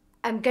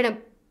 I'm gonna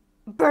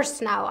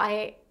burst now.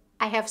 I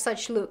have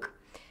such look.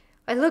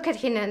 I look at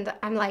him and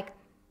I'm like,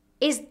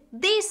 is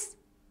this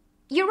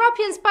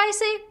European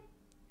spicy?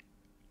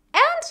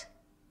 And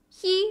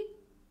he,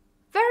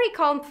 very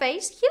calm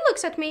face, he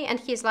looks at me and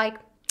he's like,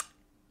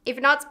 if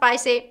not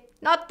spicy,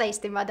 not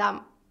tasty,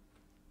 madame.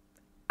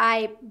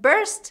 I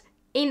burst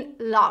in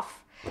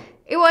laugh.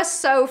 It was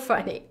so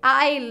funny.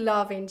 I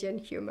love Indian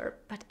humor,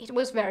 but it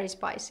was very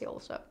spicy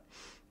also.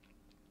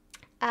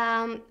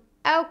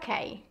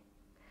 Okay.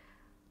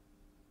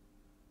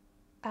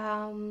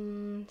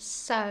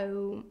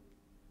 So,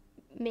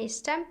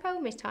 Miss Tempo,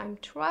 Miss Time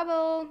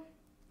Travel.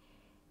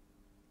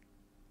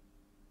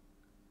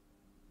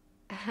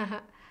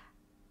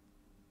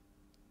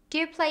 Do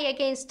you play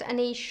against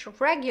Anish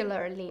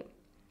regularly?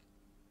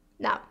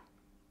 No,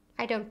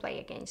 I don't play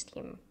against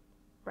him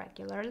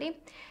regularly.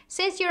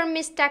 Since you're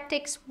Miss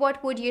Tactics,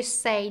 what would you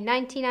say?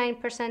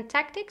 99%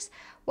 tactics?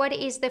 What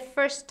is the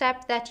first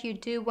step that you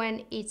do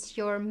when it's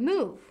your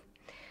move?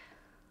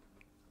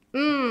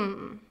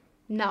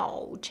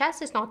 No,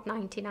 chess is not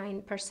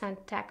 99%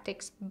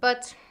 tactics,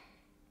 but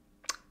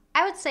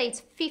I would say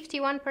it's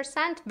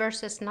 51%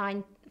 versus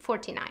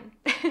 49.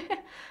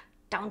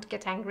 Don't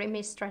get angry,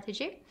 Miss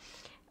Strategy.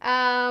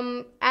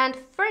 And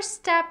first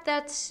step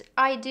that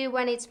I do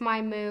when it's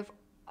my move,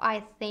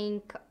 I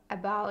think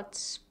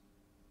about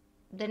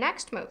the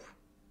next move.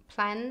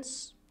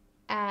 Plans,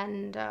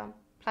 and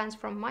plans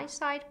from my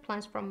side,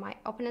 plans from my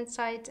opponent's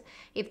side,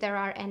 if there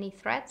are any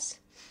threats.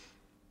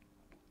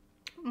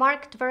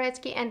 Mark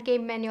Dvoretsky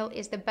Endgame Manual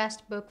is the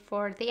best book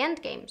for the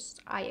endgames.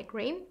 I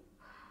agree.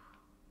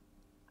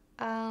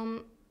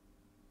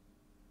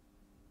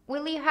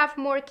 Will you have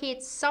more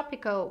kids,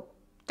 Sopiko?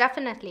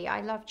 Definitely,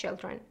 I love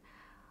children.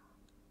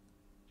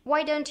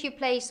 Why don't you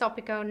play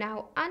Sopiko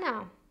now,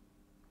 Anna?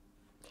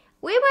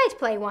 We might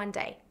play one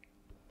day.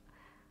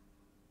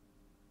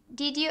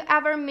 Did you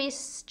ever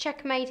miss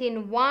checkmate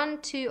in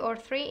 1, 2, or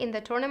 3 in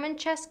the tournament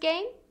chess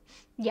game?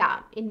 Yeah,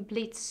 in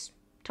Blitz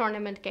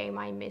tournament game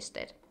I missed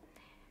it.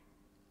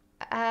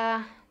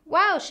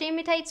 Wow, she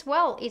imitates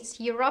well. It's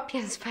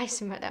European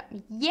spicy,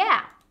 madam.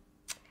 Yeah.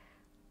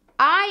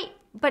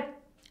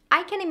 But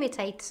I can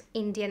imitate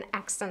Indian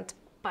accent,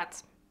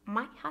 but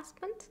my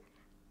husband,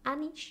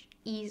 Anish,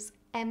 is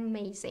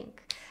amazing.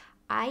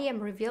 I am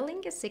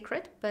revealing a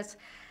secret, but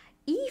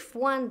if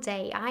one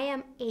day I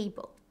am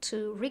able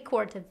to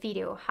record a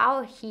video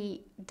how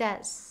he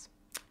does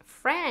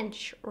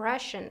French,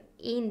 Russian,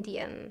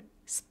 Indian,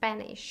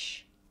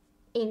 Spanish,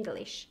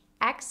 English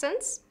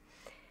accents,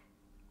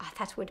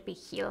 that would be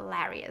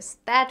hilarious.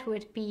 That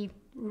would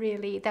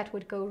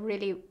go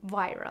really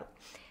viral.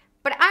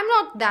 But I'm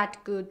not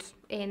that good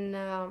in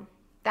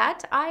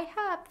that. I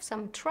have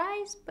some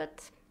tries,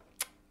 but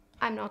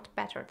I'm not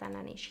better than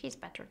Anish. He's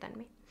better than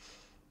me.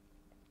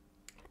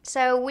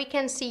 So we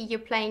can see you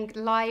playing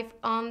live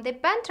on the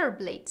Banter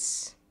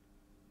Blitz.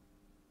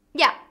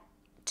 Yeah,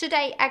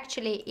 today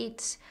actually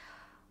it's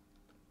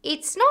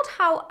It's not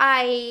how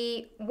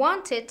I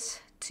want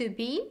it to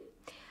be.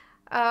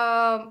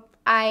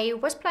 I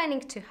was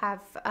planning to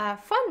have a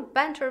fun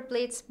Banter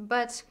Blitz,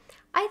 but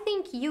I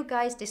think you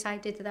guys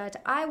decided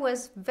that I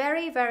was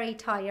very, very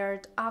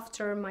tired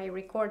after my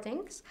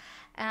recordings,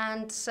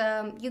 and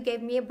you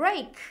gave me a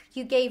break.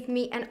 You gave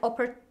me an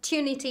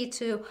opportunity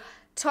to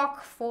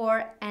talk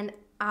for an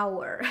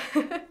hour.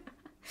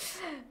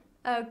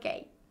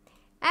 Okay.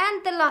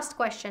 And the last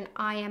question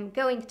I am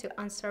going to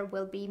answer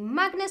will be,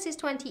 Magnus is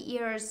 20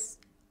 years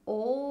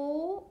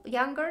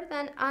younger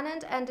than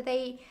Anand, and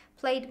they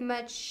played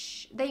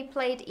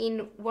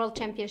in World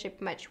Championship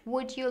match.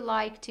 Would you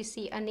like to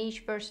see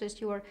Anish versus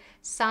your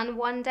son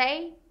one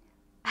day?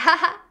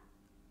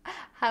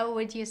 How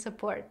would you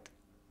support?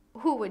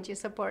 Who would you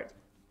support?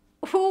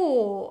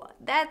 Ooh,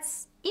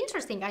 that's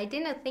interesting. I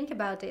didn't think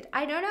about it.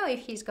 I don't know if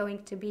he's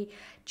going to be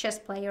chess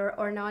player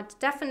or not.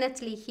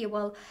 Definitely he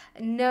will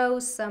know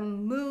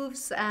some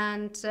moves,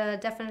 and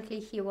definitely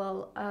he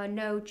will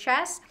know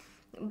chess.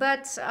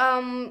 But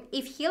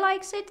if he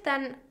likes it,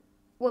 then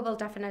we will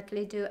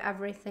definitely do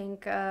everything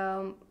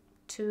so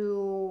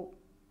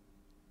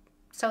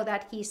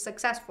that he's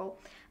successful.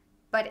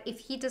 But if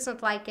he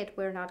doesn't like it,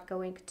 we're not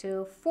going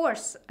to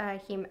force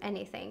him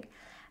anything.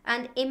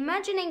 And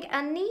imagining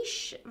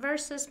Anish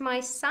versus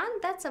my son,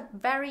 that's a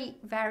very,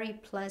 very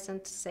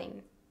pleasant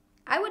thing.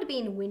 I would be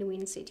in a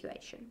win-win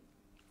situation.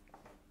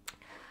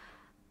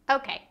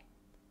 Okay.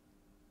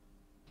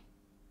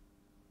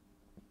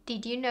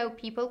 Did you know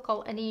people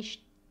call Anish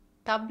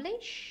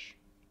Tablish?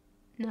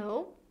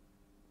 No,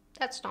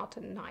 that's not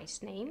a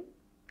nice name.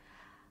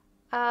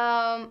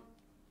 Other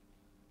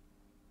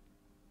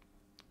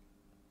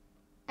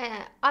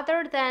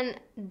than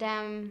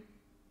them,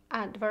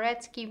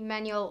 Dvoretsky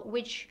manual,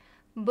 which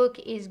book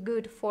is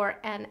good for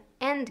an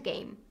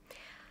endgame?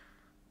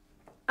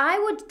 I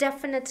would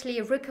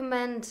definitely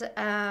recommend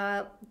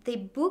the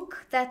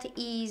book that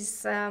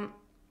is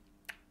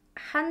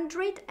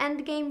 100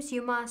 Endgames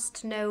You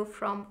Must Know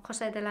from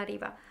José de la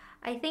Riva.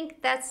 I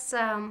think that's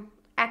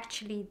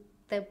actually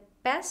the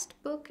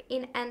best book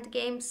in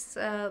endgames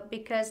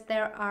because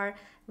there are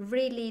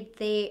really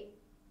the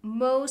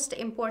most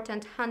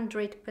important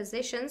 100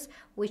 positions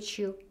which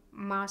you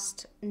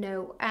must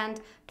know.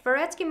 And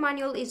Dvoretsky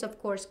manual is of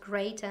course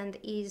great and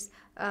is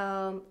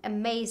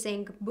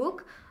amazing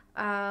book,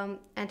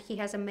 and he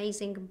has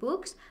amazing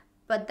books,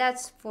 but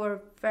that's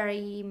for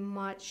very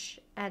much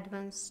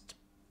advanced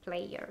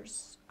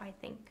players, I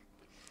think.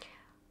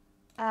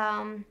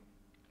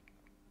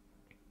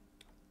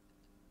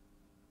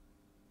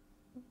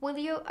 Will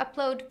you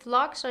upload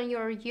vlogs on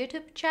your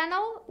YouTube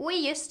channel? We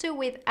used to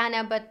with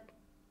Anna, but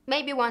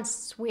maybe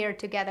once we're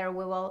together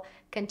we will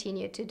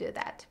continue to do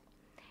that.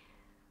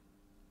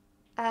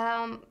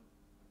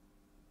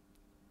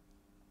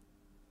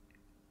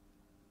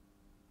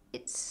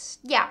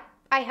 Yeah,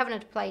 I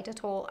haven't played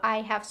at all.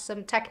 I have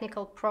some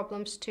technical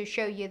problems to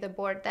show you the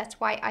board. That's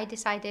why I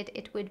decided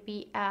it would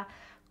be a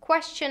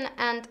question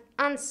and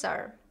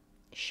answer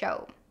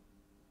show.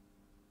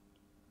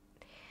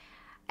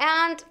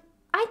 And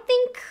I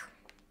think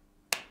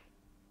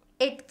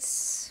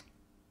it's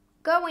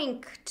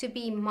going to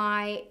be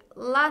my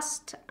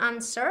last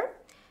answer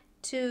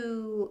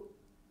to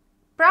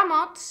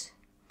Pramod.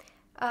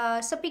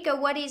 Sopiko,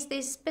 what is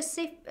the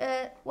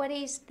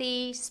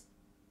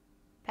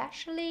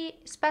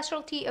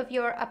specialty of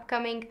your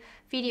upcoming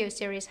video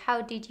series?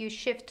 How did you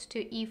shift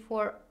to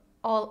e4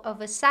 all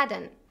of a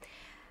sudden?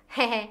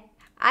 I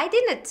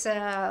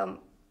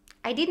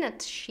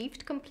didn't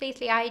shift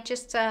completely. I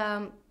just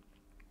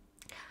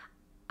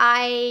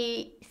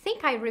I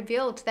think I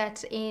revealed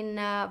that in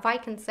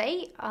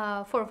Vikensay,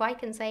 for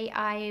Vikensay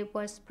I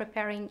was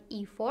preparing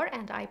e4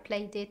 and I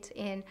played it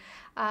in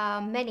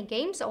many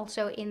games,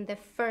 also in the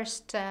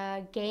first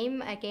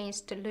game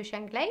against Le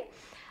Changlais.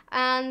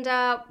 And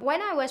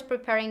when I was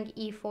preparing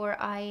e4,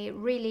 I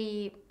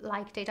really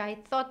liked it. I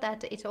thought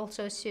that it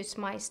also suits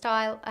my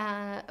style.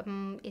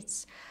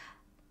 It's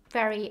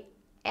very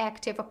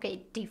active.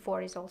 Okay,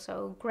 d4 is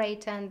also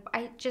great, and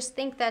I just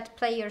think that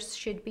players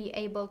should be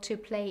able to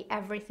play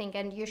everything,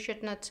 and you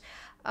should not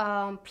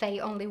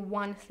play only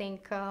one thing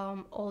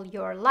all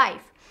your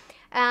life.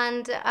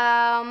 And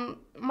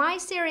my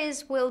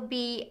series will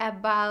be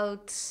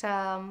about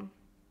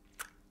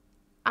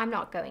I'm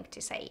not going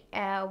to say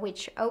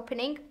which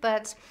opening,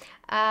 but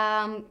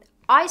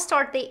I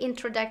start the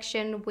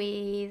introduction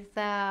with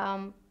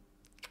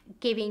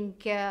giving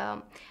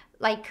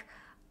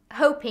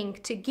hoping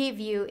to give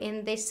you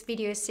in this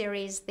video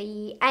series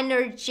the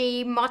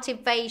energy,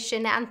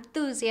 motivation,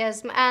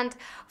 enthusiasm, and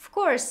of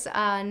course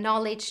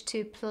knowledge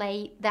to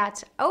play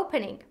that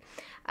opening.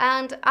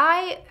 And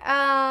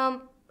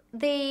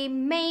the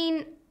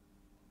main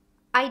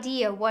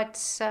idea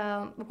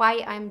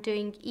why I'm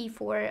doing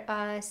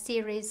e4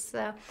 series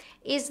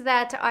is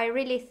that I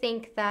really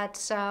think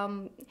that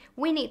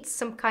we need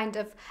some kind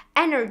of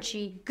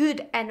energy,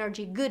 good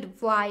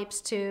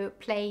vibes to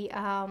play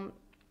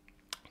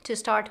to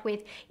start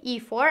with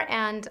e4,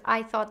 and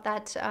I thought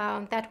that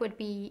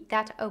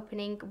that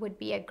opening would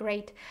be a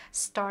great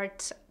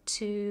start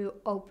to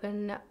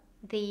open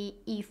the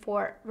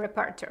E4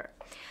 repertoire.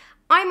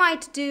 I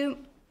might do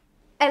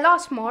a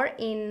lot more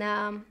in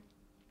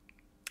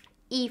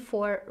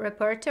E4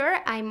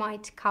 repertoire. I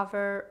might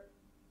cover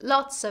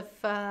lots of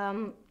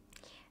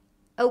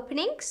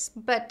openings,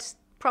 but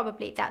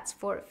probably that's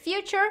for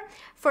future.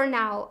 For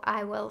now,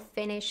 I will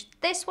finish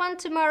this one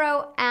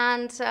tomorrow,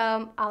 and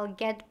I'll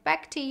get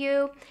back to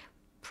you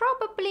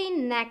probably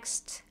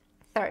next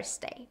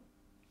Thursday.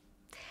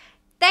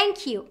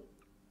 Thank you.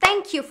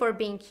 Thank you for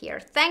being here.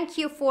 Thank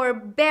you for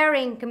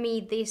bearing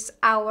me this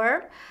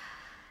hour.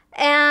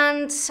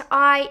 And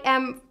I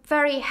am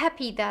very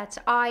happy that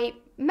I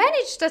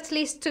managed at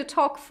least to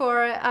talk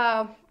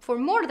for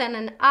more than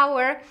an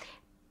hour,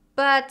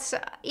 but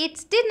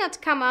it did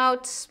not come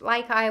out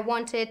like I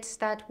wanted,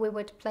 that we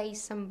would play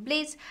some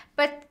blitz.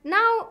 But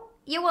now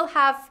you will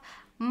have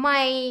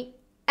my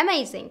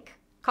amazing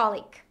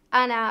colleague,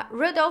 Anna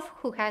Rudolph,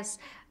 who has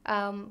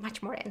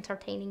much more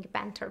entertaining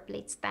banter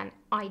blitz than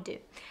I do.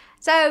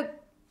 So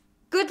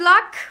good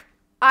luck.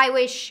 I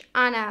wish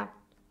Anna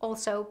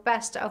also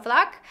best of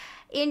luck.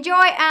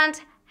 Enjoy and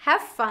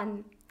have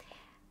fun.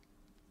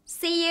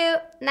 See you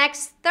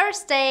next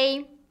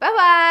Thursday. Bye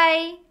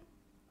bye.